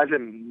 As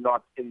in,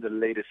 not in the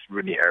latest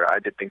Rooney era. I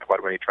did think about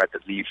it when he tried to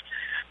leave.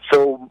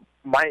 So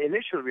my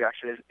initial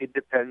reaction is it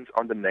depends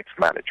on the next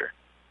manager.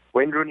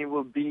 Wayne Rooney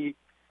will be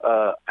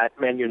at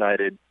Man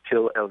United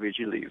till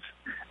LVG leaves.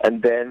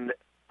 And then,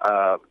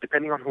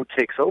 depending on who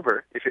takes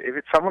over, if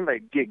it's someone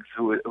like Giggs,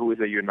 who is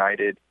a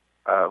United...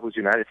 who's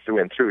United through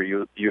and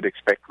through, you'd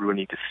expect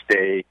Rooney to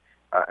stay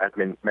at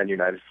Man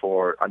United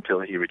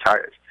until he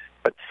retires.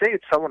 But say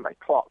it's someone like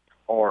Klopp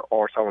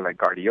or someone like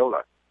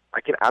Guardiola,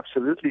 I can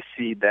absolutely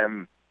see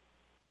them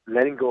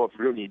letting go of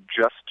Rooney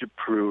just to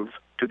prove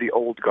to the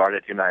old guard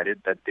at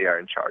United that they are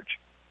in charge.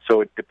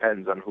 So it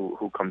depends on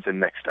who comes in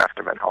next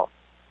after Van Gaal.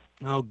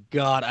 Oh,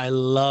 God, I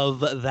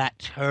love that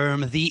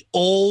term, the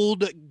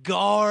old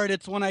guard.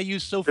 It's one I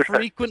use so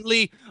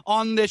frequently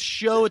on this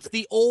show. It's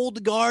the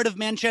old guard of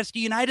Manchester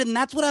United, and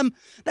that's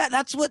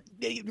what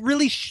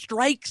really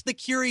strikes the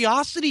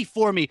curiosity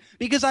for me,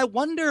 because I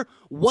wonder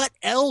what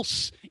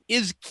else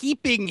is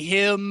keeping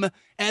him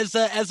as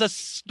a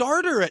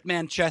starter at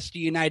Manchester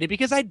United,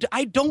 because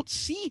I don't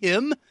see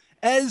him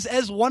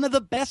as one of the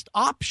best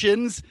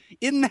options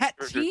in that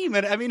team.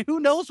 And I mean, who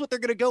knows what they're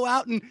going to go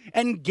out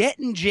and get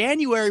in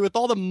January with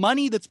all the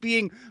money that's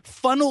being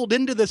funneled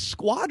into the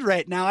squad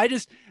right now.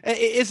 Is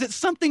it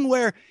something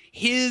where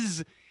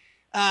his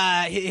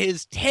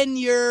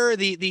tenure,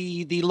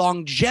 the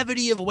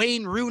longevity of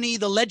Wayne Rooney,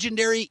 the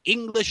legendary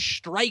English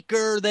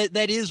striker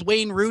that is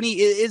Wayne Rooney,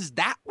 is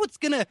that what's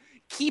going to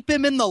keep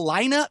him in the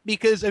lineup?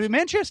 Because I mean,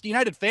 Manchester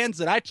United fans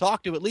that I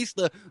talked to, at least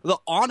the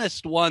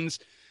honest ones,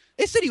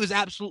 they said he was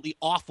absolutely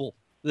awful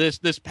this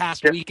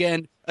past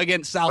weekend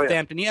against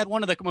Southampton. He had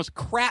one of the most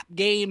crap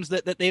games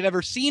that they've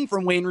ever seen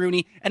from Wayne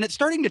Rooney, and it's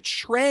starting to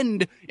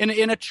trend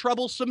in a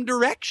troublesome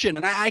direction.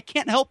 And I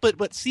can't help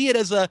but see it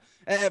as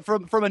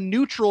from a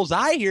neutral's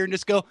eye here and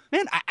just go,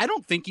 man, I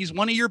don't think he's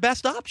one of your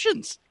best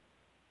options.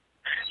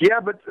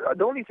 Yeah, but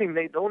the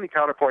only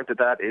counterpoint to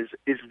that is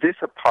this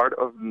a part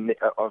of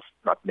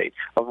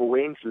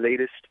Wayne's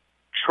latest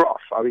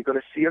trough? Are we going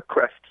to see a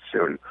crest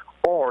soon,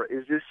 or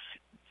is this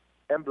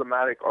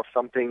emblematic of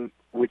something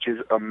which is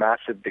a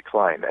massive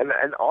decline? And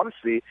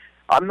honestly,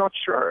 I'm not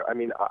sure. I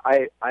mean,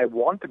 I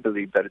want to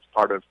believe that it's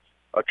part of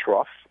a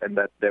trough and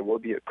that there will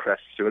be a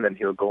crest soon and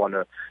he'll go on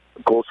a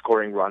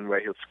goal-scoring run where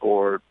he'll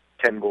score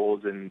 10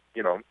 goals in,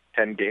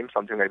 10 games,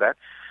 something like that.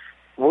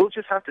 We'll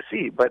just have to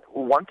see. But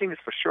one thing is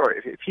for sure,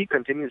 if he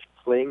continues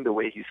playing the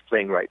way he's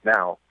playing right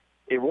now,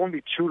 it won't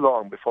be too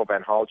long before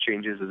Van Gaal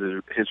changes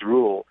his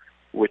rule,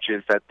 which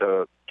is that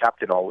the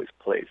captain always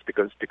plays.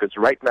 Because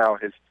right now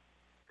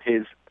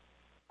his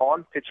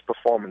on-pitch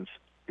performance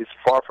is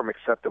far from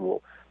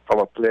acceptable from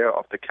a player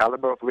of the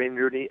caliber of Wayne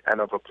Rooney and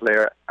of a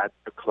player at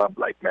a club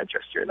like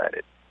Manchester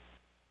United.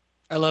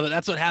 I love it.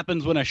 That's what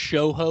happens when a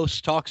show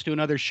host talks to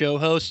another show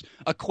host.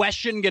 A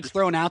question gets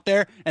thrown out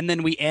there, and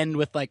then we end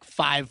with like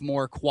 5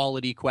 more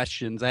quality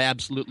questions. I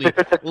absolutely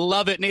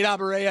love it. Nate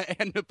Abaurrea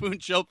and Nipun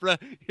Chopra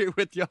here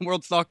with you on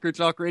World Soccer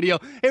Talk Radio.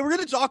 Hey, we're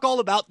going to talk all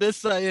about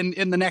this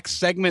in the next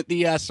segment,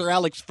 the Sir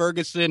Alex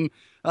Ferguson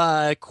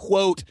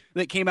quote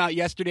that came out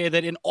yesterday,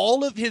 that in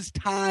all of his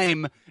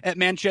time at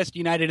Manchester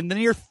United, in the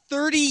near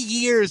 30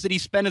 years that he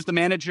spent as the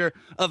manager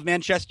of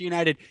Manchester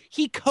United,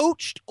 he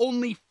coached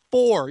only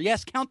 4,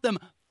 yes, count them,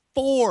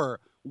 4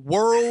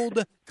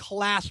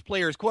 world-class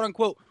players,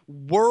 quote-unquote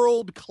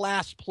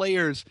world-class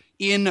players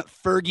in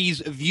Fergie's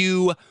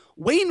view.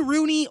 Wayne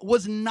Rooney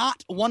was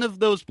not one of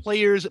those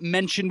players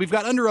mentioned. We've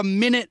got under a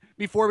minute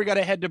before we got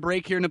to head to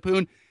break here,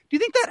 Nipun. Do you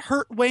think that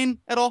hurt Wayne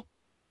at all?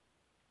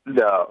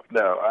 No.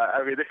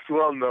 I mean, it's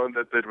well known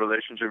that the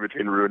relationship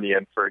between Rooney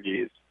and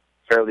Fergie is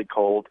fairly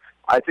cold.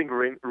 I think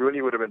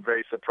Rooney would have been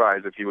very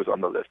surprised if he was on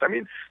the list. I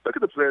mean, look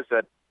at the players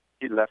that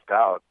he left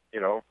out,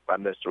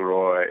 Van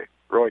Nistelrooy,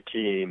 Roy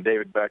Keane,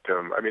 David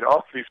Beckham. I mean,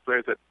 all these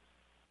players that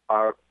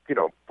are,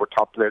 were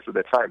top players at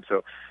their time.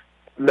 So,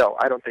 no,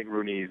 I don't think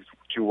Rooney's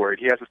too worried.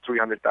 He has his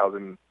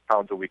 £300,000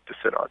 a week to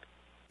sit on.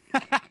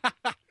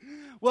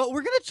 Well,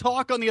 we're going to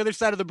talk on the other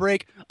side of the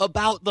break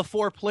about the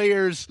 4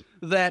 players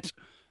that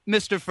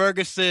Mr.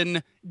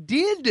 Ferguson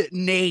did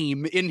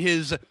name in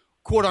his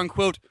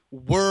quote-unquote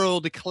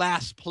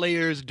world-class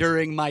players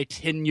during my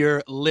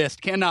tenure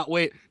list. Cannot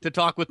wait to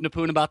talk with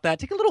Nipun about that.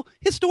 Take a little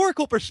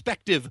historical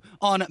perspective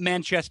on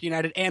Manchester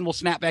United, and we'll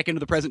snap back into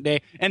the present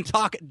day and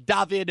talk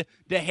David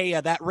De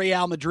Gea, that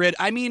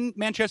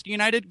Manchester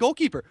United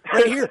goalkeeper,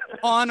 right here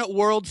on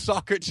World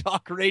Soccer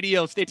Talk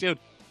Radio. Stay tuned.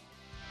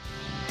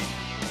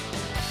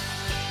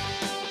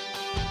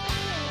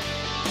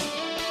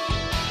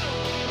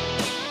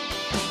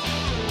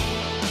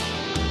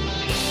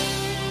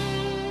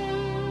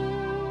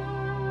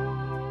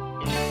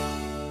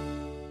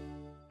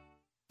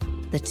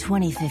 The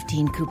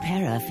 2015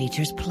 Cupera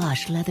features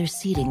plush leather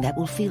seating that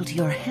will feel to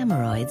your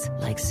hemorrhoids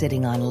like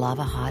sitting on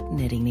lava-hot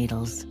knitting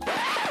needles.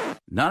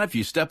 Not if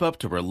you step up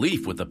to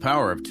relief with the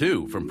power of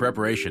 2 from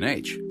Preparation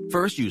H.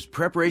 First, use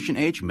Preparation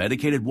H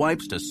medicated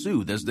wipes to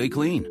soothe as they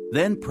clean.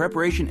 Then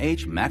Preparation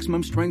H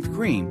Maximum Strength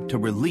Cream to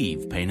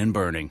relieve pain and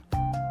burning.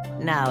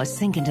 Now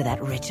sink into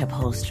that rich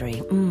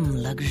upholstery.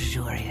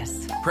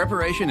 Luxurious.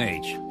 Preparation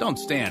H. Don't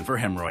stand for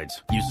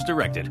hemorrhoids. Use as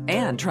directed.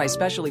 And try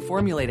specially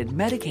formulated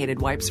medicated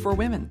wipes for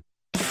women.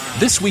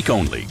 This week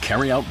only,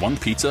 carry out 1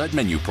 pizza at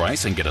menu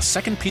price and get a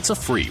second pizza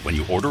free when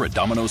you order at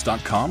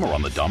Domino's.com or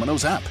on the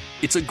Domino's app.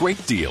 It's a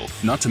great deal,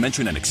 not to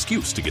mention an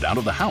excuse to get out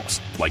of the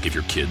house, like if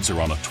your kids are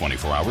on a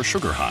 24-hour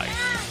sugar high,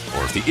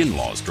 or if the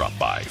in-laws drop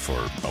by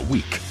for a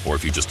week, or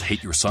if you just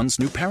hate your son's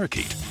new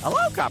parakeet.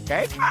 Hello,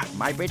 Cupcake.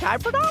 Might be time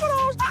for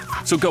Domino's.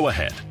 So go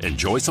ahead,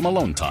 enjoy some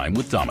alone time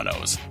with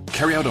Domino's.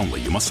 Carry out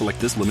only. You must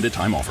select this limited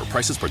time offer.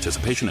 Prices,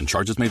 participation, and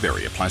charges may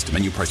vary. Applies to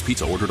menu price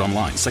pizza ordered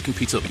online. Second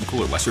pizza of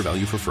equal or lesser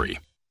value for free.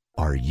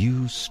 Are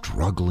you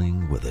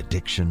struggling with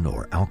addiction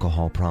or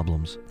alcohol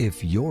problems?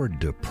 If you're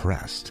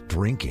depressed,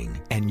 drinking,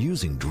 and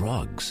using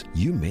drugs,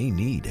 you may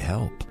need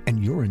help,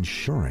 and your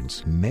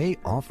insurance may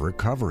offer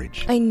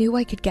coverage. I knew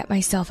I could get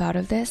myself out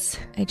of this.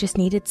 I just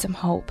needed some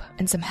hope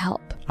and some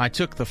help. I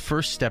took the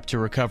first step to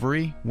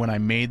recovery when I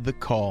made the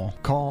call.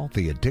 Call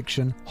the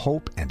Addiction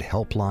Hope and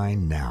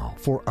Helpline now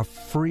for a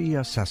free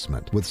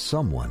assessment with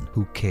someone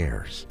who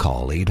cares.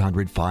 Call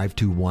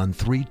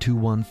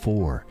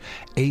 800-521-3214.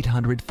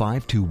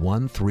 800-521-3214.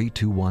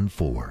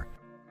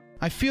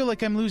 I feel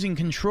like I'm losing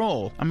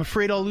control. I'm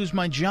afraid I'll lose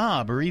my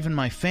job or even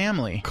my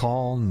family.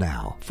 Call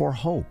now for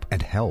hope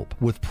and help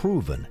with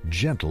proven,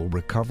 gentle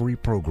recovery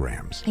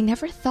programs. I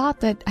never thought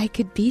that I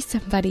could be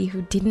somebody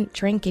who didn't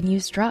drink and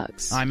use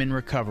drugs. I'm in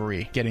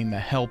recovery, getting the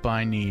help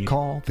I need.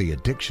 Call the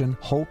Addiction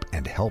Hope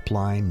and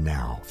Helpline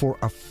now for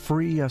a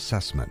free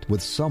assessment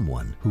with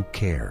someone who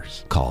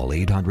cares. Call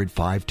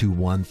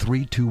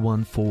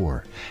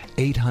 800-521-3214.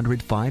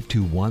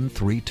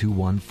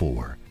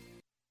 800-521-3214.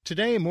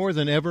 Today, more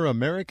than ever,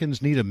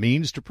 Americans need a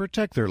means to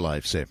protect their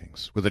life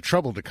savings. With a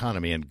troubled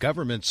economy and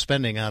government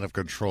spending out of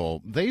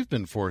control, they've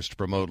been forced to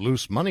promote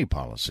loose money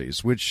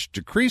policies, which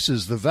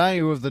decreases the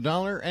value of the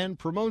dollar and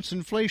promotes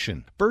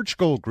inflation. Birch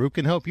Gold Group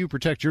can help you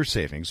protect your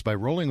savings by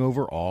rolling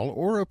over all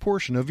or a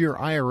portion of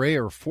your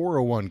IRA or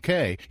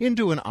 401k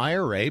into an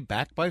IRA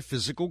backed by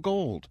physical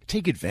gold.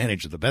 Take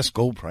advantage of the best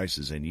gold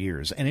prices in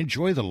years and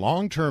enjoy the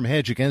long-term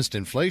hedge against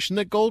inflation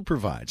that gold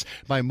provides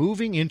by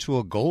moving into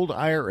a gold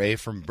IRA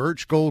from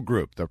Birch Gold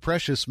Group, the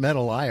precious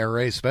metal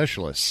IRA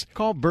specialists.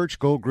 Call Birch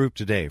Gold Group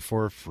today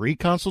for a free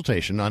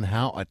consultation on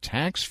how a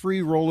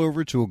tax-free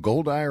rollover to a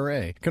gold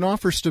IRA can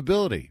offer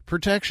stability,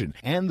 protection,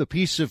 and the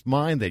peace of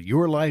mind that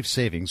your life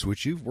savings,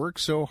 which you've worked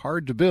so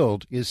hard to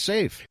build, is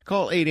safe.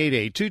 Call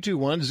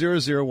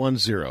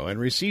 888-221-0010 and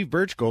receive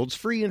Birch Gold's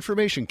free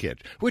information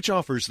kit, which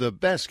offers the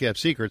best-kept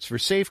secrets for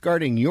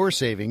safeguarding your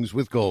savings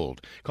with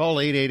gold. Call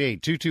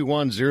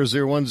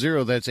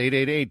 888-221-0010. That's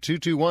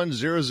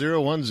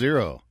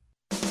 888-221-0010.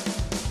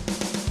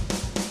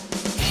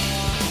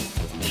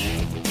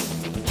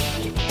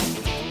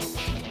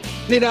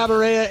 Nate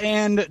Abaurrea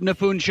and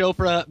Nipun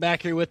Chopra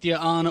back here with you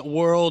on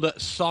World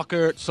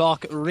Soccer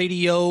Talk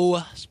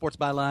Radio, Sports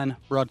Byline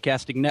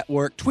Broadcasting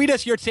Network. Tweet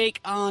us your take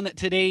on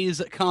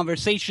today's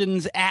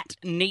conversations at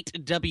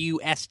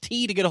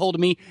NateWST to get a hold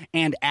of me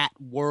and at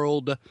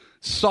World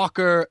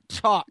Soccer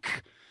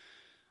Talk.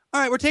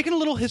 All right, we're taking a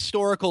little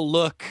historical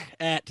look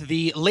at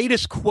the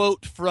latest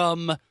quote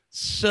from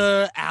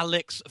Sir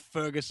Alex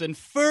Ferguson.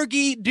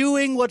 Fergie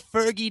doing what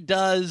Fergie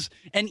does,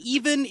 and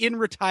even in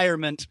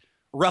retirement,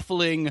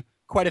 ruffling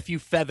quite a few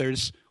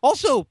feathers,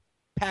 also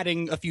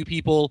patting a few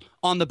people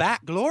on the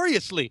back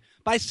gloriously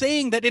by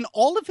saying that in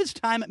all of his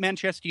time at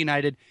Manchester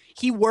United,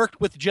 he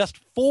worked with just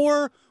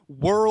 4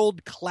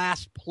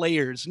 world-class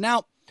players.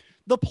 Now,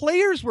 the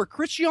players were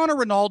Cristiano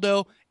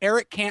Ronaldo,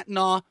 Eric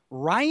Cantona,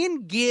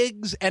 Ryan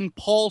Giggs, and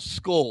Paul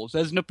Scholes.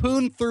 As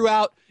Nipun threw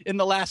out in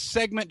the last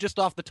segment, just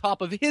off the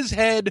top of his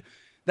head,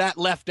 that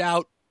left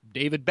out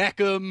David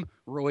Beckham,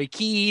 Roy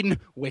Keane,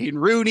 Wayne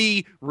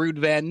Rooney, Ruud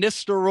van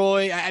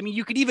Nistelrooy. I mean,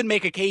 you could even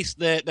make a case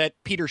that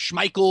Peter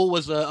Schmeichel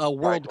was a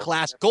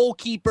world-class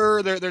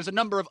goalkeeper. There's a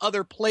number of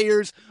other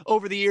players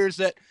over the years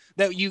that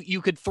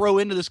you could throw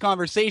into this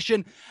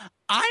conversation.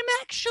 I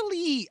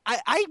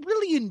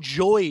really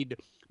enjoyed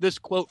this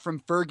quote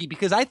from Fergie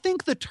because I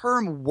think the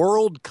term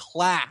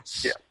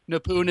world-class,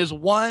 Nipun, is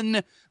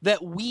one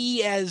that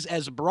we as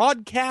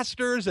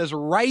broadcasters, as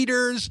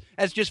writers,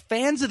 as just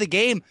fans of the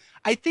game,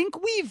 I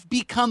think we've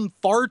become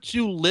far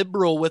too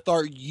liberal with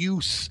our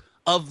use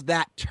of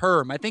that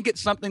term. I think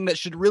it's something that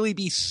should really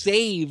be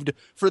saved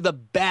for the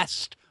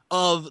best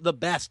of the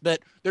best,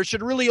 that there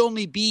should really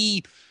only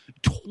be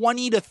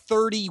 20 to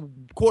 30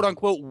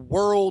 quote-unquote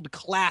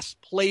world-class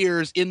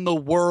players in the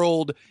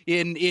world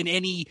in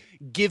any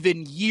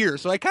given year.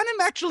 So I kind of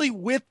am actually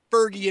with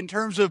Fergie in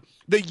terms of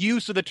the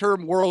use of the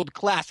term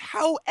world-class.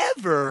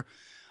 However,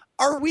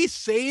 are we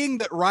saying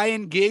that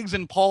Ryan Giggs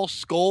and Paul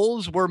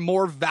Scholes were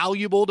more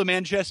valuable to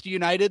Manchester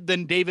United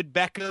than David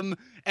Beckham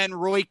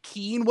and Roy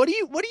Keane? What do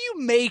you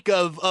make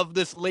of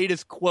this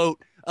latest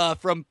quote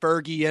from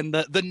Fergie and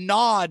the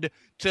nod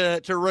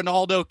to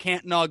Ronaldo,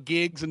 Cantona,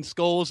 Giggs, and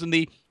Scholes, and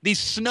the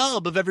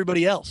snub of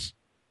everybody else?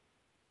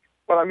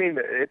 Well, I mean,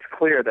 it's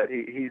clear that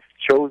he's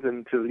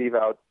chosen to leave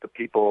out the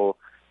people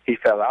he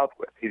fell out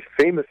with. He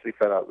famously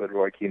fell out with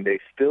Roy Keane. They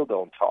still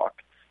don't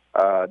talk.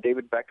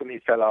 David Beckham, he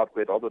fell out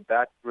with, although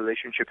that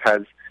relationship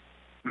has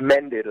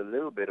mended a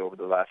little bit over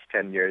the last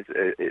 10 years.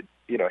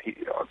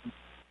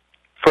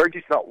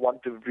 Fergie's not one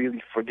to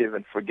really forgive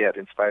and forget,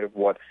 in spite of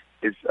what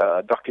his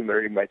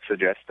documentary might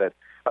suggest, that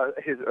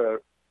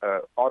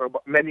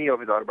many of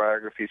his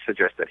autobiographies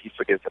suggest that he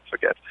forgives and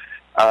forgets.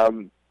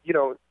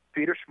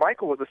 Peter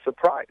Schmeichel was a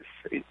surprise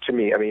to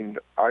me. I mean,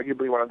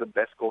 arguably one of the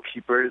best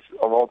goalkeepers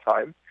of all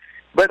time.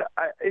 But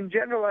in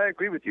general, I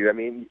agree with you. I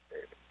mean,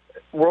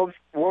 world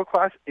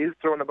class is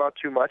thrown about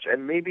too much,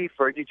 and maybe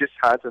Fergie just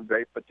has a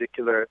very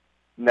particular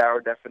narrow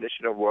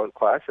definition of world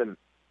class. And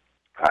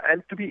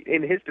to be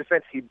in his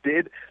defense, he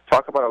did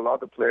talk about a lot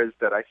of the players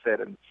that I said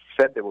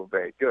they were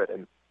very good,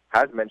 and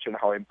has mentioned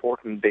how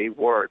important they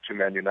were to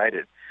Man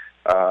United.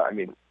 I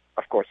mean,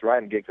 of course,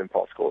 Ryan Giggs and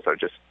Paul Scholes are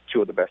just two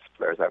of the best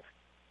players I've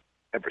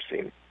ever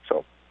seen.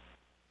 So,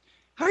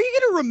 how are you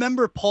going to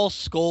remember Paul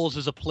Scholes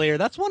as a player?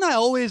 That's one I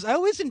always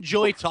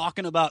enjoy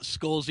talking about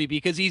Scholesy,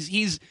 because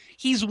he's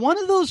one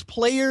of those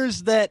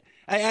players that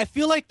I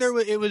feel like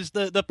it was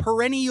the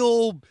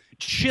perennial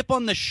chip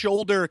on the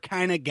shoulder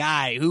kind of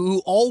guy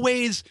who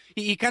always,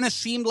 he kind of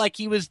seemed like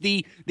he was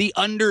the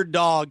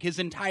underdog his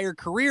entire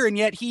career, and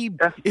yet he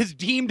is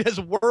deemed as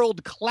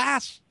world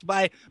class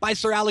by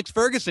Sir Alex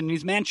Ferguson.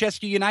 He's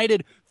Manchester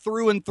United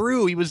through and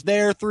through. He was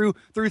there through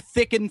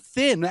thick and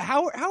thin.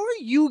 How are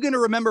you going to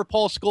remember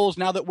Paul Scholes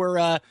now that we're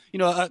a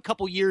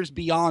couple years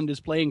beyond his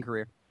playing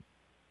career?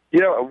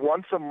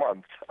 Once a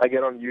month I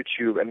get on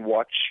YouTube and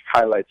watch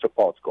highlights of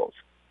Paul Scholes.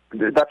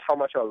 That's how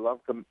much I love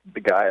the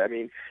guy. I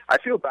mean, I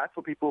feel bad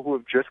for people who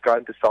have just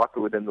gotten to soccer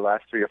within the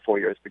last 3 or 4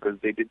 years because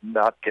they did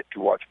not get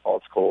to watch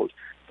Paul Scholes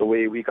the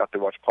way we got to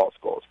watch Paul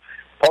Scholes.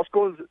 Paul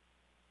Scholes,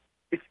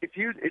 if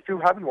you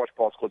haven't watched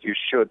Paul Scholes, you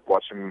should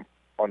watch him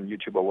on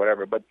YouTube or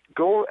whatever. But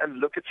go and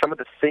look at some of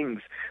the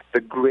things the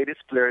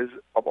greatest players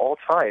of all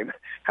time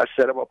have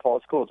said about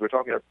Paul Scholes. We're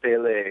talking about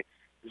Pele,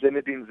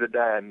 Zinedine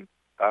Zidane,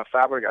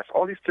 Fabregas,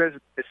 all these players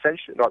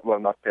essentially, not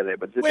Pele,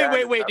 but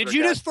Zidane. Wait. Did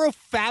you just throw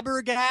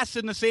Fabregas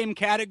in the same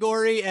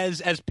category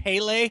as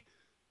Pele?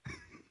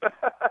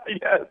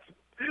 Yes.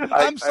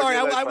 I'm sorry,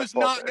 I was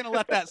not going to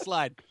let that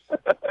slide.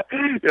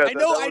 Yeah,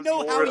 I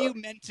know how you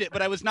meant it,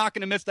 but I was not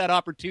going to miss that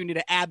opportunity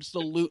to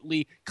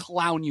absolutely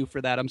clown you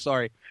for that. I'm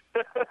sorry.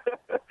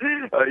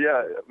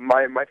 Yeah,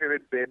 my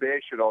favorite Bebe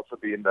should also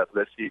be in that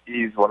list.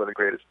 He's one of the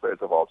greatest players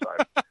of all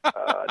time.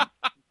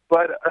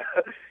 But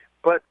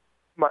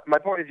my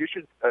point is, you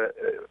should,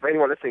 for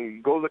anyone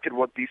listening, go look at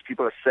what these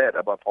people have said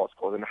about Paul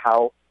Scholes and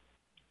how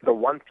the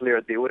one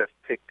player they would have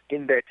picked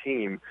in their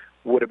team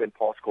would have been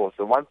Paul Scholes.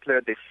 The one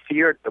player they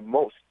feared the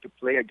most to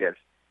play against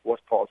was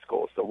Paul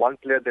Scholes. The one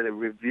player that they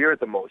revered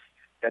the most,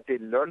 that they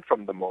learned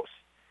from the most,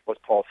 was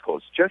Paul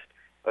Scholes. Just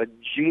a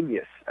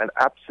genius, an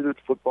absolute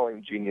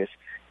footballing genius.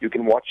 You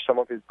can watch some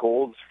of his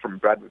goals from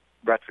Bradford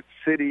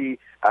City,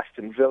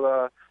 Aston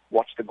Villa,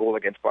 watch the goal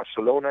against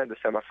Barcelona in the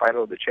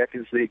semifinal of the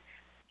Champions League.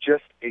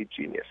 Just a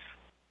genius.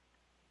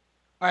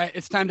 All right,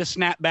 it's time to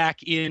snap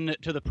back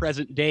into the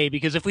present day,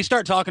 because if we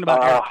start talking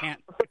about Eric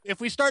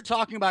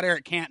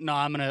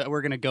Cantona,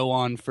 we're gonna go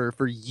on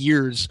for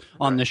years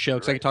on this show,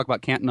 because I could talk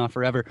about Cantona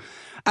forever.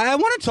 I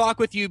want to talk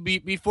with you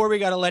before we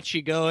got to let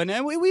you go,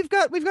 and we've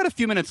got a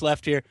few minutes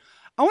left here.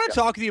 I want to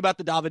talk with you about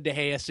the David De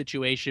Gea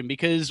situation,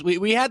 because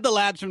we had the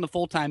lads from the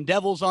Full-Time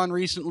Devils on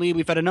recently.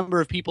 We've had a number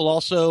of people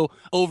also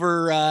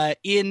over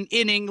in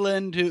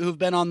England who've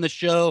been on the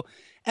show,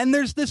 and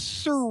there's this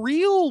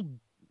surreal.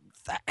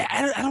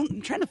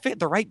 I'm trying to fit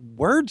the right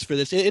words for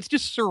this. It's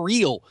just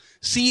surreal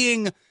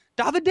seeing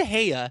David De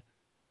Gea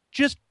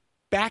just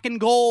back in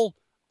goal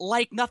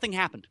like nothing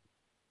happened.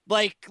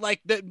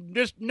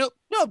 There's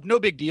no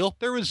big deal.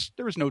 There was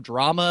no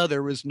drama.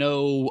 There was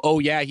no, oh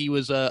yeah, he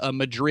was a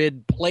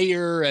Madrid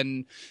player,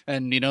 and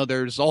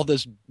there's all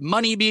this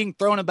money being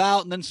thrown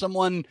about, and then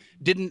someone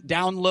didn't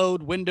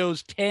download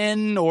Windows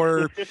 10,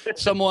 or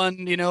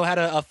someone had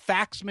a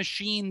fax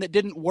machine that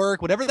didn't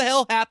work. Whatever the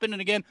hell happened,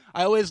 and again,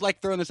 I always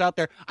like throwing this out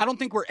there. I don't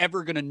think we're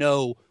ever gonna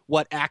know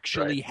what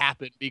actually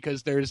happened,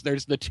 because there's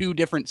the two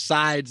different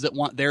sides that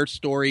want their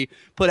story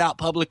put out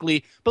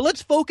publicly. But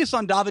let's focus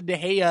on David De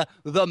Gea,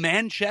 the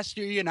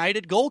Manchester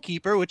United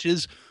goalkeeper, which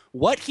is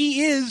what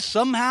he is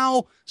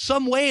somehow,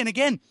 some way. And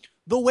again,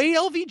 the way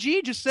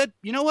LVG just said,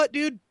 you know what,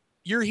 dude,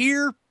 you're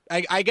here.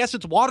 I guess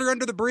it's water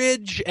under the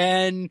bridge,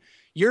 and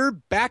you're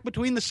back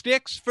between the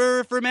sticks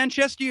for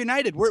Manchester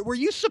United. Were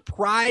you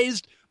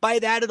surprised by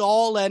that at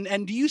all?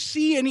 And do you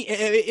see any,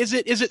 is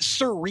it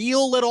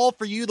surreal at all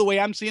for you? The way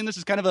I'm seeing this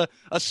is kind of a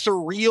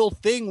surreal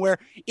thing where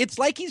it's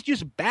like he's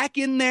just back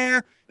in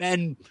there,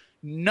 and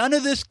none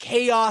of this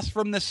chaos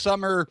from this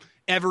summer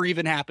ever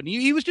even happened.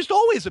 He was just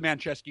always a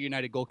Manchester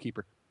United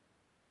goalkeeper.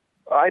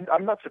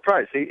 I'm not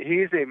surprised.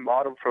 He's a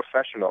model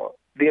professional.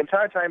 The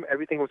entire time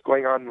everything was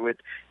going on with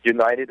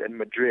United and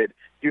Madrid,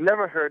 you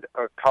never heard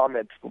a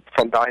comment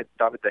from David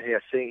De Gea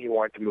saying he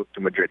wanted to move to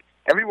Madrid.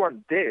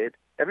 Everyone did.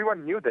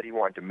 Everyone knew that he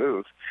wanted to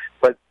move,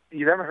 but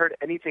you never heard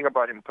anything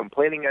about him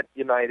complaining at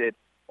United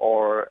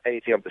or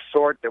anything of the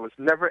sort. There was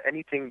never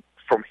anything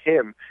from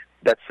him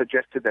that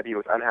suggested that he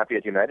was unhappy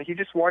at United. He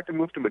just wanted to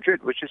move to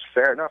Madrid, which is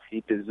fair enough.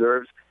 He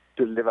deserves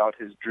to live out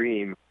his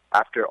dream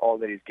after all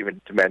that he's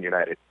given to Man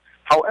United.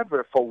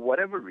 However, for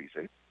whatever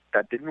reason,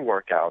 that didn't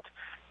work out,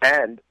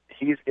 and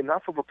he's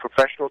enough of a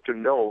professional to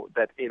know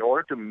that in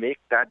order to make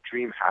that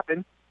dream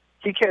happen,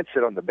 he can't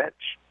sit on the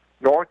bench,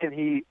 nor can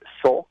he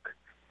sulk,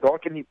 nor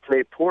can he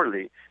play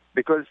poorly,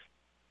 because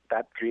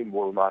that dream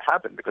will not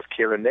happen, because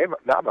Keylor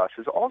Navas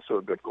is also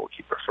a good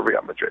goalkeeper for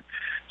Real Madrid.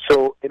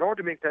 So in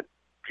order to make that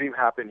dream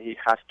happen, he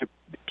has to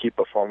keep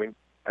performing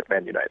at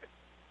Man United.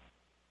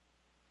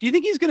 Do you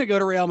think he's going to go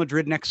to Real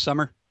Madrid next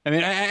summer? I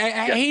mean,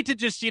 I hate to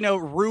just,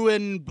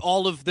 ruin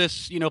all of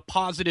this,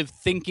 positive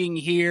thinking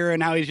here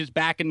and how he's just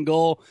back in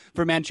goal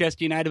for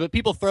Manchester United. But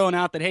people throwing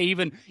out that, hey,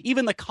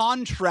 even the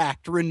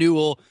contract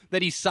renewal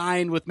that he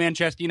signed with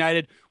Manchester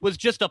United was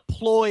just a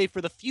ploy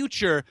for the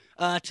future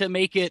to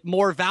make it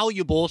more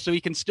valuable so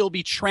he can still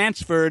be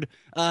transferred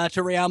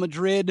to Real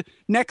Madrid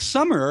next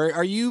summer.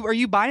 Are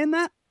you buying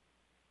that?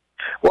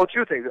 Well,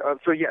 two things.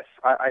 So, yes,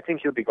 I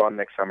think he'll be gone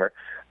next summer.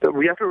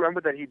 We have to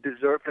remember that he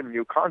deserved a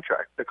new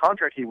contract. The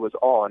contract he was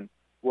on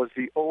was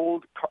the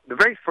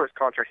very first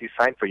contract he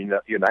signed for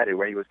United,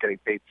 where he was getting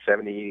paid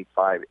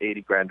 75,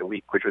 80 grand a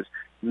week, which was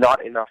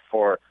not enough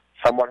for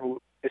someone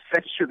who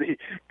essentially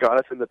got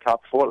us in the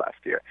top four last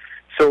year.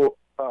 So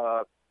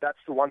that's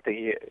the one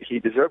thing. He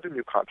deserved a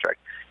new contract.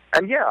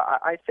 And, yeah,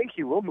 I think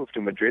he will move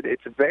to Madrid.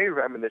 It's very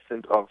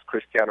reminiscent of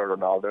Cristiano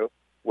Ronaldo,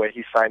 where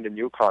he signed a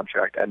new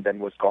contract and then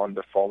was gone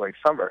the following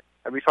summer.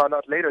 And we found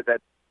out later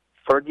that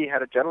Fergie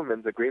had a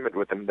gentleman's agreement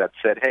with him that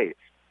said, hey,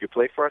 you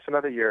play for us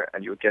another year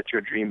and you'll get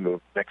your dream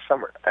move next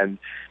summer. And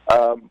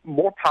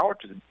more power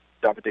to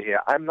David De Gea.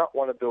 I'm not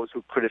one of those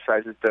who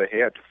criticizes De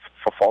Gea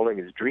for following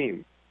his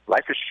dream.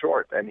 Life is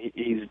short, and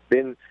he's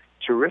been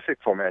terrific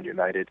for Man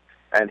United,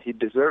 and he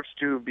deserves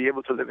to be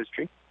able to live his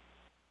dream.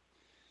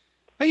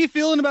 How are you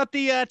feeling about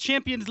the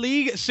Champions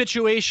League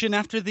situation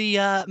after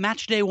the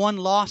match day 1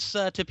 loss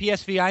to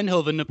PSV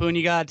Eindhoven? Nipun,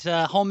 you got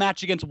home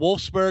match against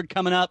Wolfsburg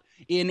coming up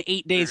in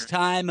 8 days'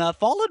 time,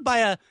 followed by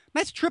a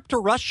nice trip to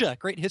Russia.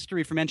 Great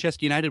history for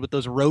Manchester United with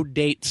those road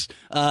dates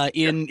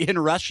in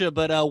Russia.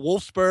 But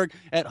Wolfsburg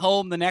at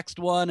home the next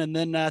one, and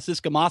then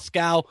CSKA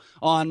Moscow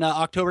on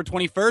October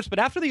 21st. But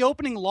after the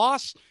opening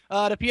loss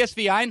to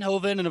PSV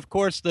Eindhoven, and of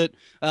course that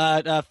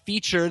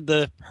featured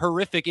the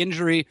horrific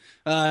injury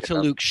to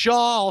Luke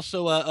Shaw,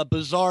 also a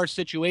bizarre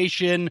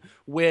situation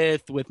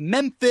with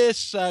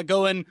Memphis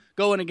going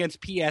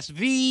against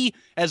PSV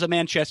as a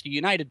Manchester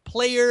United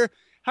player.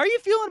 How are you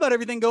feeling about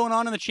everything going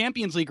on in the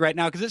Champions League right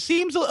now? Because it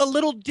seems a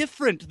little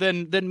different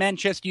than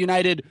Manchester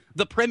United,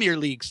 the Premier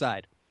League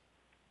side.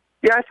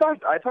 Yeah,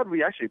 I thought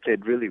we actually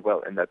played really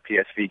well in that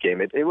PSV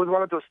game. It was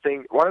one of those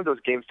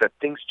games that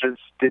things just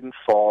didn't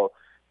fall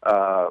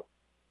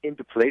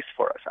into place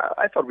for us.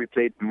 I thought we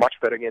played much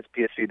better against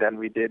PSV than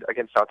we did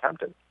against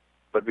Southampton,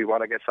 but we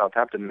won against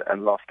Southampton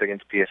and lost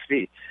against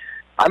PSV.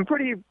 I'm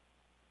pretty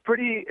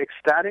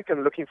ecstatic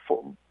and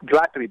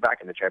glad to be back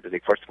in the Champions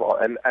League, first of all,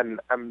 and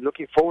I'm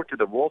looking forward to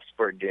the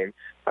Wolfsburg game.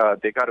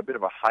 They got a bit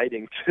of a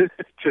hiding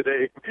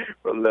today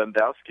for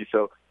Lewandowski,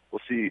 so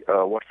we'll see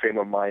what frame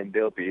of mind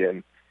they'll be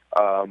in.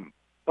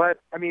 But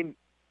I mean,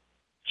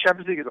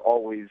 Champions League is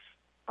always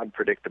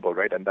unpredictable,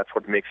 right? And that's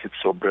what makes it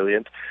so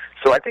brilliant.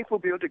 So I think we'll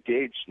be able to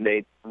gauge,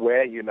 Nate,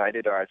 where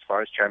United are as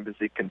far as Champions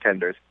League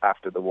contenders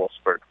after the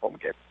Wolfsburg home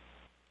game.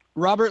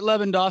 Robert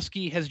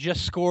Lewandowski has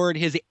just scored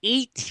his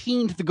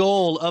 18th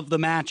goal of the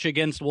match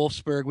against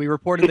Wolfsburg. We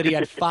reported that he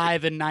had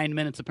 5 in 9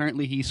 minutes.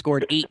 Apparently, he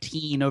scored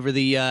 18 over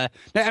the. I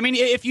mean,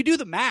 if you do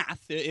the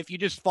math, if you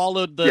just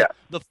followed the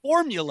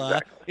formula,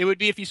 exactly. It would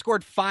be if you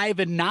scored 5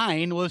 and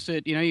 9. Was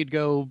it? You'd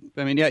go.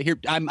 I mean, here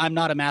I'm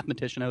not a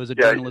mathematician. I was a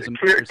journalism.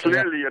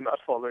 Clearly, you're not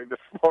following the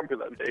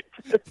formula, Nate.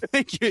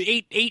 Thank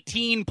you.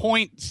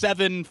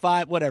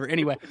 18.75, whatever.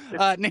 Anyway,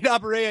 Nate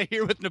Abaurrea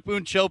here with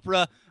Nipun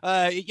Chopra.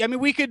 I mean,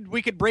 we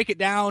could break it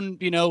down,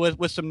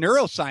 with some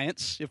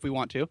neuroscience if we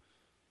want to.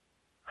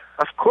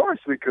 Of course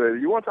we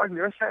could. You want to talk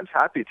neuroscience?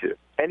 Happy to.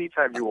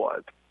 Anytime you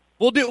want.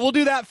 We'll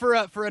do that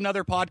for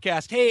another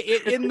podcast. Hey,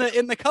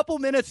 in the couple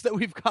minutes that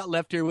we've got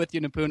left here with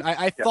you, Nipun,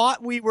 I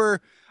thought we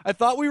were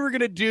going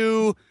to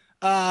do.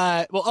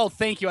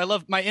 Thank you. I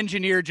love my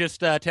engineer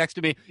just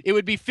texted me. It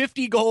would be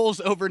 50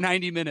 goals over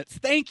 90 minutes.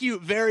 Thank you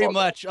very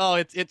much. Oh,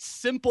 it's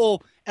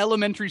simple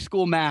elementary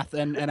school math,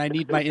 and I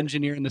need my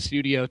engineer in the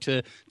studio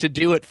to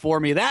do it for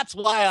me. That's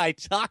why I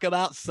talk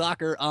about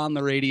soccer on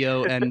the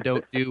radio and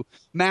don't do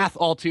math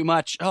all too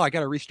much. Oh, I got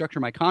to restructure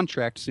my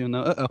contract soon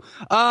though.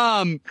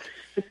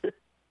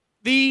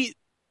 The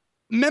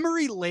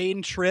memory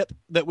lane trip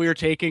that we were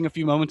taking a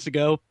few moments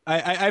ago,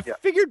 I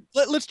figured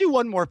let's do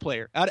one more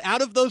player.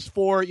 Out of those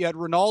 4, you had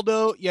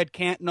Ronaldo, you had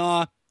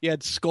Cantona, you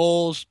had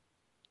Scholes,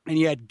 and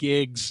you had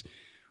Giggs.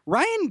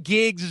 Ryan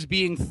Giggs is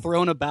being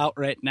thrown about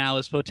right now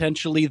as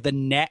potentially the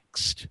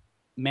next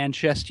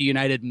Manchester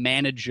United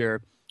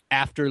manager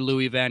after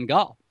Louis van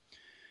Gaal.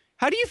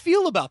 How do you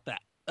feel about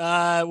that?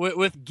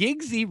 With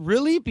Giggsy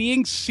really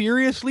being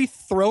seriously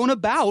thrown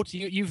about,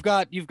 you've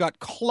got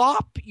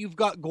Klopp, you've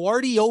got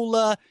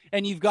Guardiola,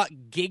 and you've got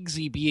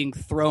Giggsy being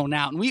thrown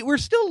out, and we're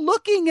still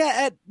looking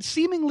at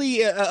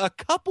seemingly a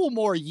couple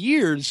more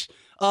years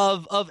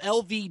of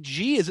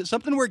LVG. Is it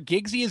something where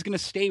Giggsy is going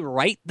to stay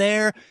right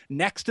there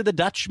next to the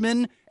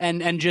Dutchman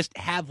and just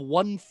have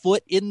one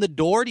foot in the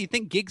door? Do you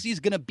think Giggsy is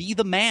going to be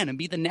the man and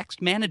be the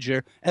next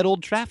manager at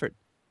Old Trafford?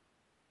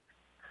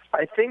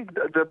 I think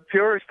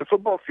the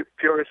football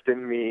purist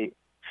in me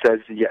says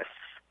yes,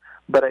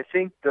 but I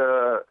think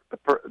the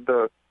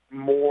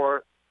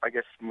more, I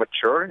guess,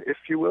 mature, if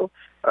you will,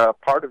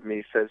 part of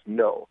me says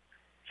no,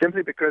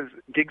 simply because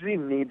Giggsy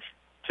needs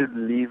to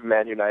leave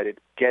Man United,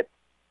 get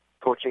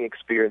coaching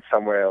experience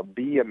somewhere else,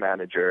 be a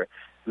manager,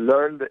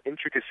 learn the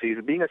intricacies.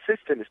 Being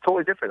assistant is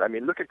totally different. I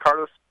mean, look at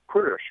Carlos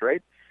Queiroz,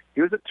 right?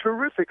 He was a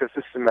terrific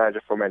assistant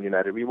manager for Man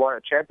United. We won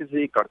a Champions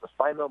League, got to the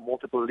final,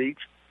 multiple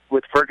leagues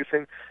with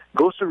Ferguson,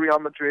 goes to Real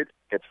Madrid,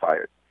 gets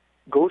fired.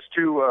 Goes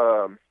to,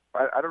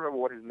 I don't remember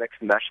what his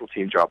next national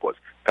team job was,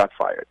 got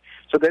fired.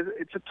 So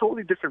it's a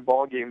totally different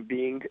ballgame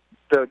being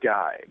the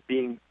guy,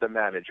 being the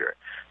manager.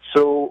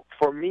 So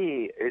for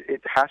me,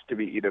 it has to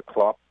be either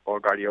Klopp or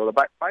Guardiola.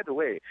 By the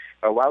way,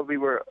 while we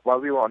were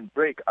on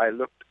break, I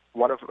looked,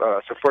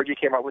 so Fergie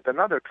came out with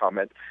another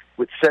comment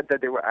which said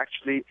that they were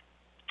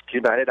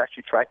United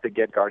actually tried to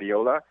get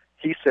Guardiola.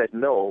 He said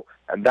no,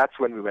 and that's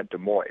when we went to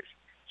Moyes.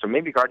 So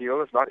maybe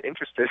Guardiola's not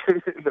interested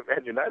in the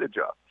Man United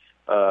job.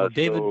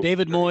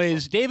 David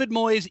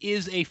Moyes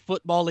is a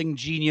footballing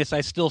genius.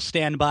 I still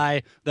stand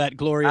by that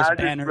glorious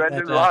banner. As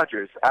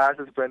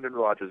is Brendan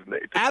Rodgers,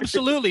 Nate.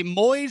 Absolutely.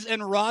 Moyes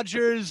and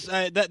Rodgers,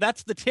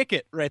 that's the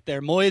ticket right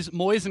there.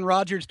 Moyes and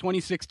Rodgers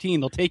 2016.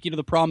 They'll take you to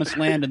the promised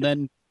land and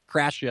then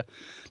crash you.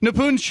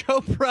 Nipun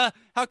Chopra,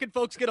 how can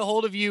folks get a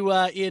hold of you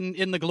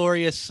in the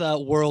glorious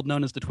world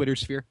known as the Twitter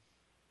sphere?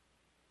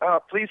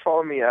 Please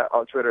follow me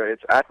on Twitter.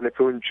 It's at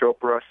Nipun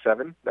Chopra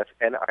 7. That's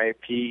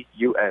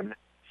NIPUNCHOPRA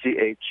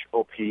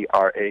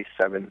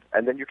 7.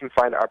 And then you can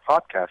find our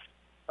podcast.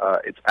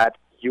 It's at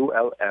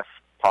ULF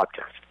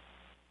Podcast.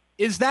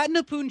 Is that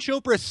Nipun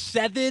Chopra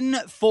 7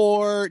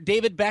 for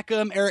David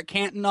Beckham, Eric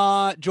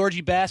Cantona,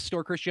 Georgie Best,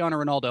 or Cristiano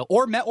Ronaldo?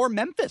 Or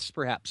Memphis,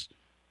 perhaps?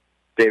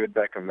 David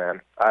Beckham,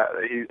 man.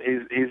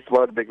 He's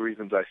one of the big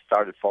reasons I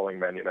started following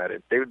Man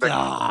United. David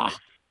Beckham.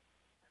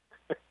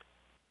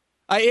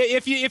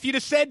 If you'd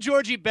have said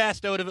Georgie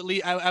Best,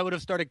 I would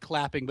have started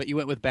clapping, but you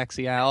went with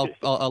Bexy. I'll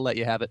let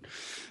you have it.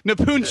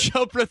 Nipun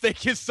Chopra,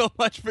 thank you so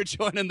much for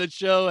joining the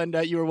show, and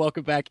you are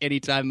welcome back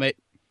anytime, mate.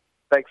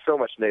 Thanks so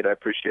much, Nate. I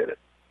appreciate it.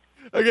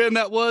 Again,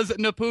 that was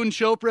Nipun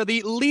Chopra,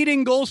 the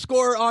leading goal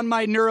scorer on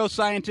my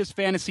neuroscientist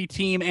fantasy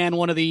team and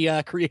one of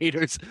the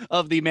creators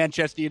of the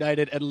Manchester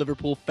United and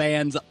Liverpool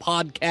Fans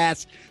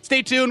podcast.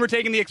 Stay tuned. We're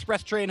taking the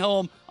express train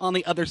home on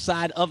the other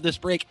side of this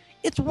break.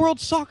 It's World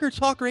Soccer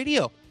Talk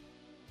Radio.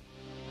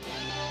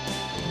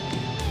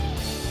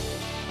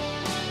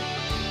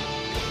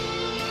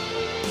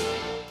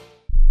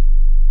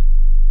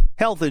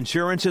 Health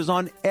insurance is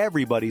on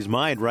everybody's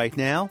mind right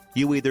now.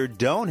 You either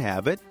don't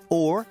have it,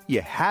 or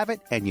you have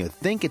it and you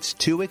think it's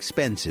too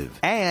expensive.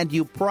 And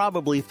you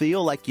probably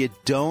feel like you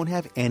don't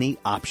have any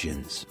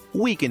options.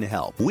 We can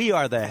help. We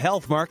are the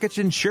Health Markets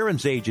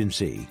Insurance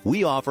Agency.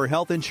 We offer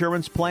health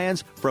insurance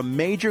plans from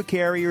major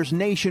carriers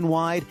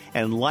nationwide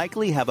and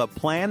likely have a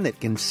plan that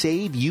can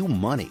save you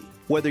money.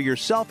 Whether you're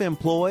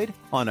self-employed,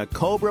 on a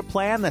COBRA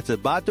plan that's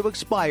about to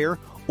expire,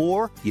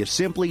 or you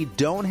simply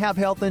don't have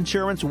health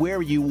insurance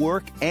where you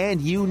work and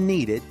you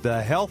need it,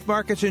 the Health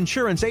Markets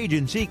Insurance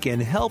Agency can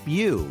help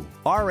you.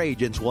 Our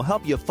agents will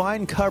help you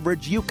find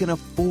coverage you can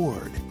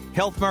afford.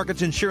 Health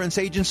Markets Insurance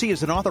Agency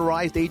is an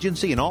authorized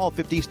agency in all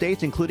 50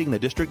 states, including the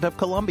District of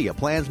Columbia.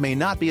 Plans may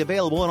not be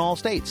available in all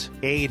states.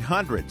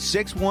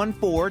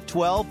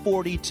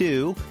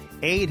 800-614-1242.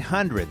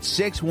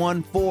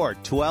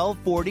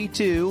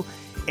 800-614-1242.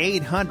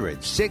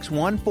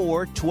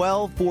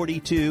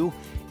 800-614-1242.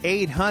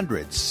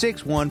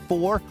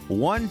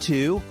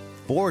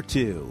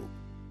 800-614-1242.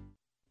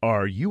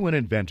 Are you an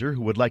inventor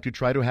who would like to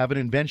try to have an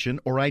invention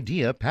or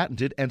idea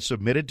patented and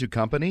submitted to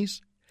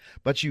companies,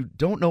 but you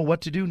don't know what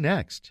to do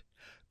next?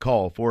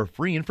 Call for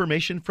free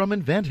information from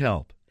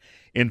InventHelp.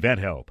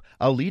 InventHelp,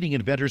 a leading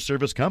inventor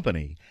service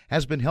company,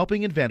 has been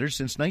helping inventors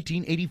since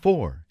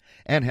 1984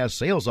 and has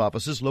sales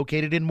offices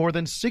located in more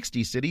than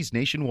 60 cities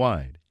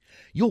nationwide.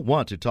 You'll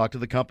want to talk to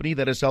the company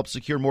that has helped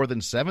secure more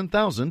than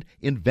 7,000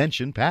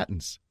 invention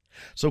patents.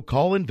 So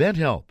call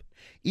InventHelp.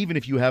 Even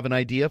if you have an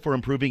idea for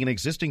improving an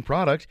existing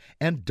product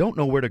and don't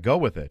know where to go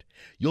with it,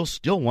 you'll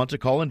still want to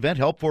call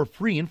InventHelp for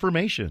free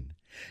information.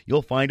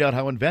 You'll find out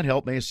how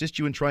InventHelp may assist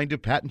you in trying to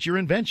patent your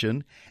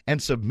invention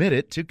and submit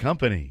it to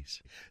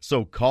companies.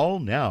 So call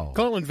now.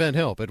 Call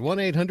InventHelp at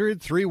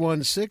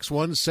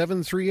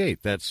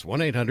 1-800-316-1738. That's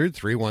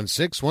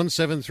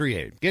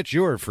 1-800-316-1738. Get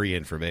your free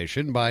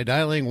information by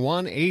dialing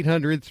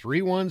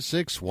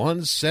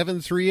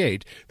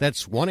 1-800-316-1738.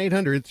 That's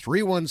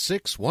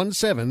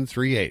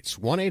 1-800-316-1738.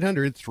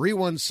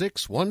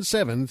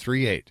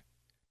 1-800-316-1738.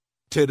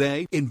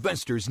 Today,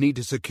 investors need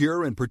to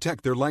secure and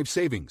protect their life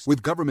savings.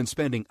 With government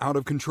spending out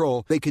of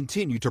control, they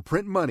continue to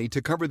print money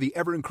to cover the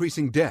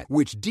ever-increasing debt,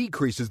 which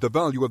decreases the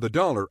value of the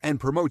dollar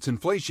and promotes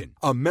inflation.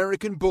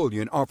 American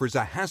Bullion offers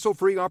a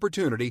hassle-free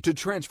opportunity to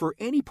transfer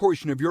any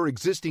portion of your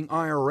existing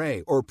IRA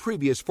or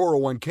previous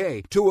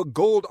 401k to a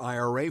gold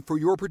IRA for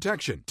your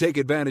protection. Take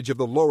advantage of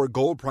the lower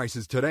gold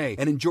prices today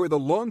and enjoy the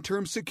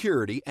long-term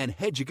security and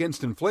hedge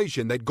against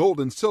inflation that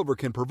gold and silver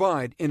can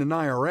provide in an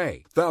IRA.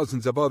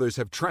 Thousands of others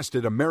have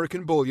trusted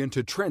American Bullion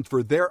to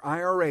transfer their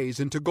IRAs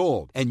into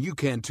gold, and you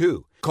can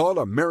too. Call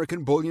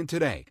American Bullion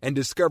today and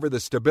discover the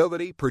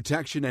stability,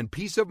 protection, and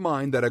peace of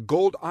mind that a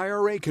gold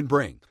IRA can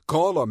bring.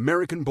 Call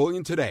American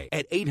Bullion today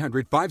at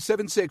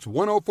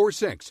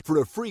 800-576-1046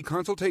 for a free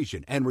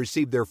consultation and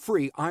receive their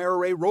free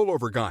IRA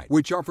rollover guide,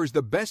 which offers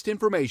the best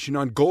information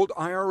on gold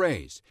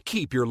IRAs.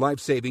 Keep your life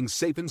savings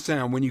safe and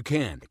sound when you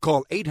can.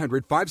 Call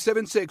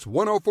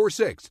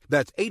 800-576-1046.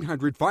 That's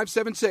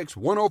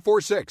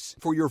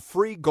 800-576-1046 for your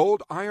free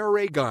gold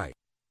IRA guide.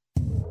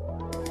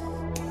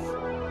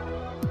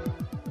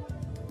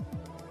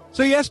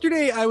 So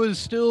yesterday I was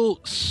still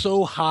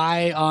so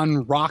high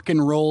on rock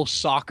and roll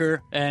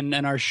soccer and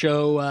our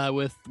show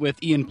with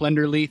Ian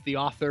Plenderleith, the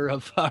author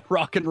of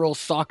Rock and Roll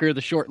Soccer,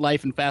 The Short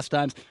Life and Fast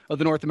Times of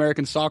the North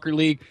American Soccer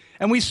League.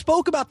 And we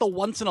spoke about the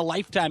Once in a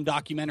Lifetime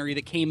documentary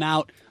that came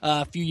out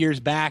a few years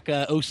back,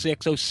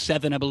 06,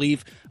 07, I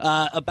believe,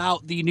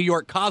 about the New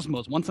York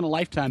Cosmos, Once in a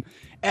Lifetime.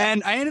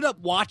 And I ended up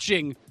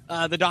watching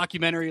the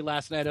documentary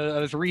last night. I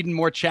was reading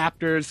more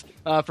chapters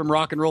from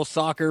Rock and Roll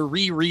Soccer,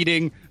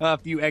 rereading a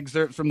few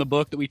excerpts from the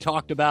book that we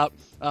talked about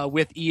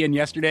with Ian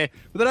yesterday.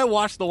 But then I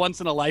watched the Once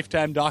in a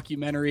Lifetime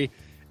documentary,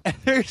 and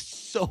there's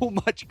so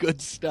much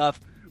good stuff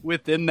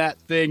within that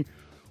thing.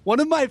 One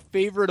of my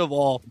favorite of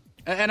all,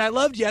 and I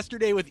loved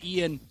yesterday with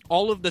Ian,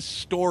 all of the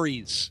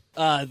stories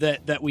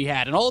that we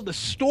had, and all of the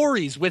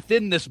stories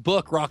within this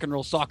book, Rock and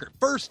Roll Soccer.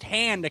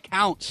 First-hand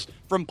accounts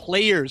from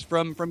players,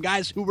 from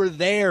guys who were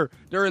there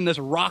during this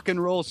Rock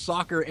and Roll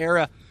Soccer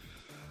era.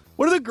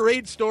 One of the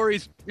great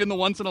stories in the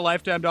Once in a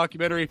Lifetime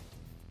documentary,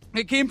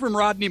 it came from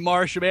Rodney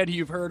Marsh, a man who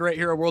you've heard right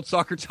here on World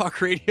Soccer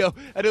Talk Radio.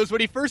 And it was when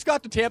he first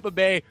got to Tampa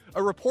Bay,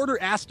 a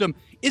reporter asked him,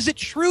 "Is it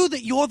true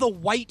that you're the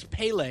white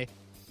Pele?"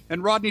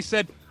 And Rodney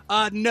said,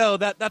 "No,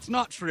 that's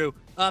not true.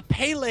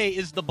 Pele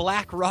is the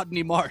black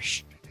Rodney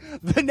Marsh."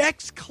 The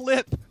next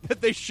clip that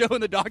they show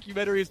in the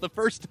documentary is the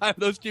first time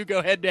those two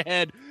go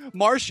head-to-head.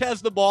 Marsh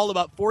has the ball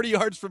about 40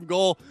 yards from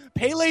goal.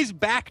 Pele's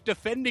back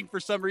defending for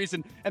some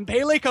reason, and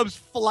Pele comes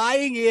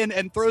flying in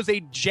and throws a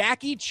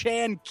Jackie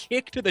Chan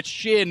kick to the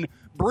shin.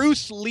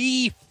 Bruce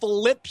Lee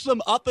flips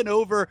him up and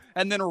over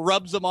and then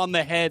rubs him on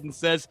the head and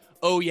says,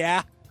 "Oh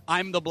yeah,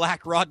 I'm the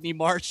black Rodney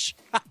Marsh."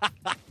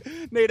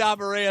 Nate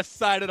Abaurrea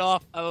signing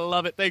off. I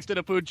love it. Thanks to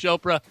Nipun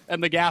Chopra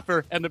and the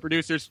gaffer and the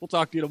producers. We'll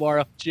talk to you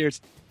tomorrow.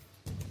 Cheers.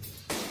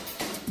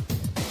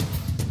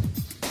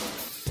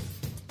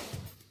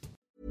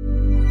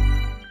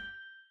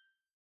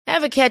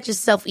 Ever catch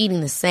yourself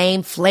eating the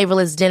same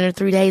flavorless dinner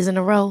 3 days in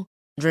a row?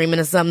 Dreaming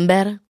of something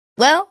better?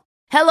 Well,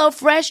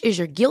 HelloFresh is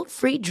your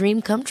guilt-free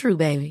dream come true,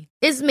 baby.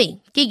 It's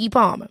me, Keke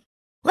Palmer.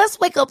 Let's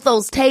wake up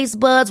those taste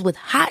buds with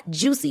hot,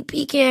 juicy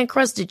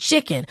pecan-crusted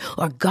chicken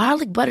or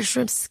garlic butter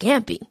shrimp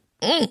scampi.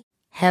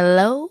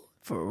 Hello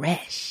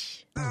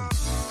Fresh.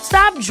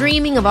 Stop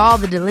dreaming of all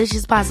the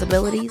delicious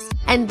possibilities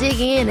and dig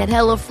in at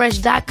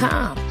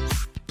HelloFresh.com.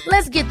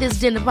 Let's get this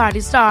dinner party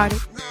started.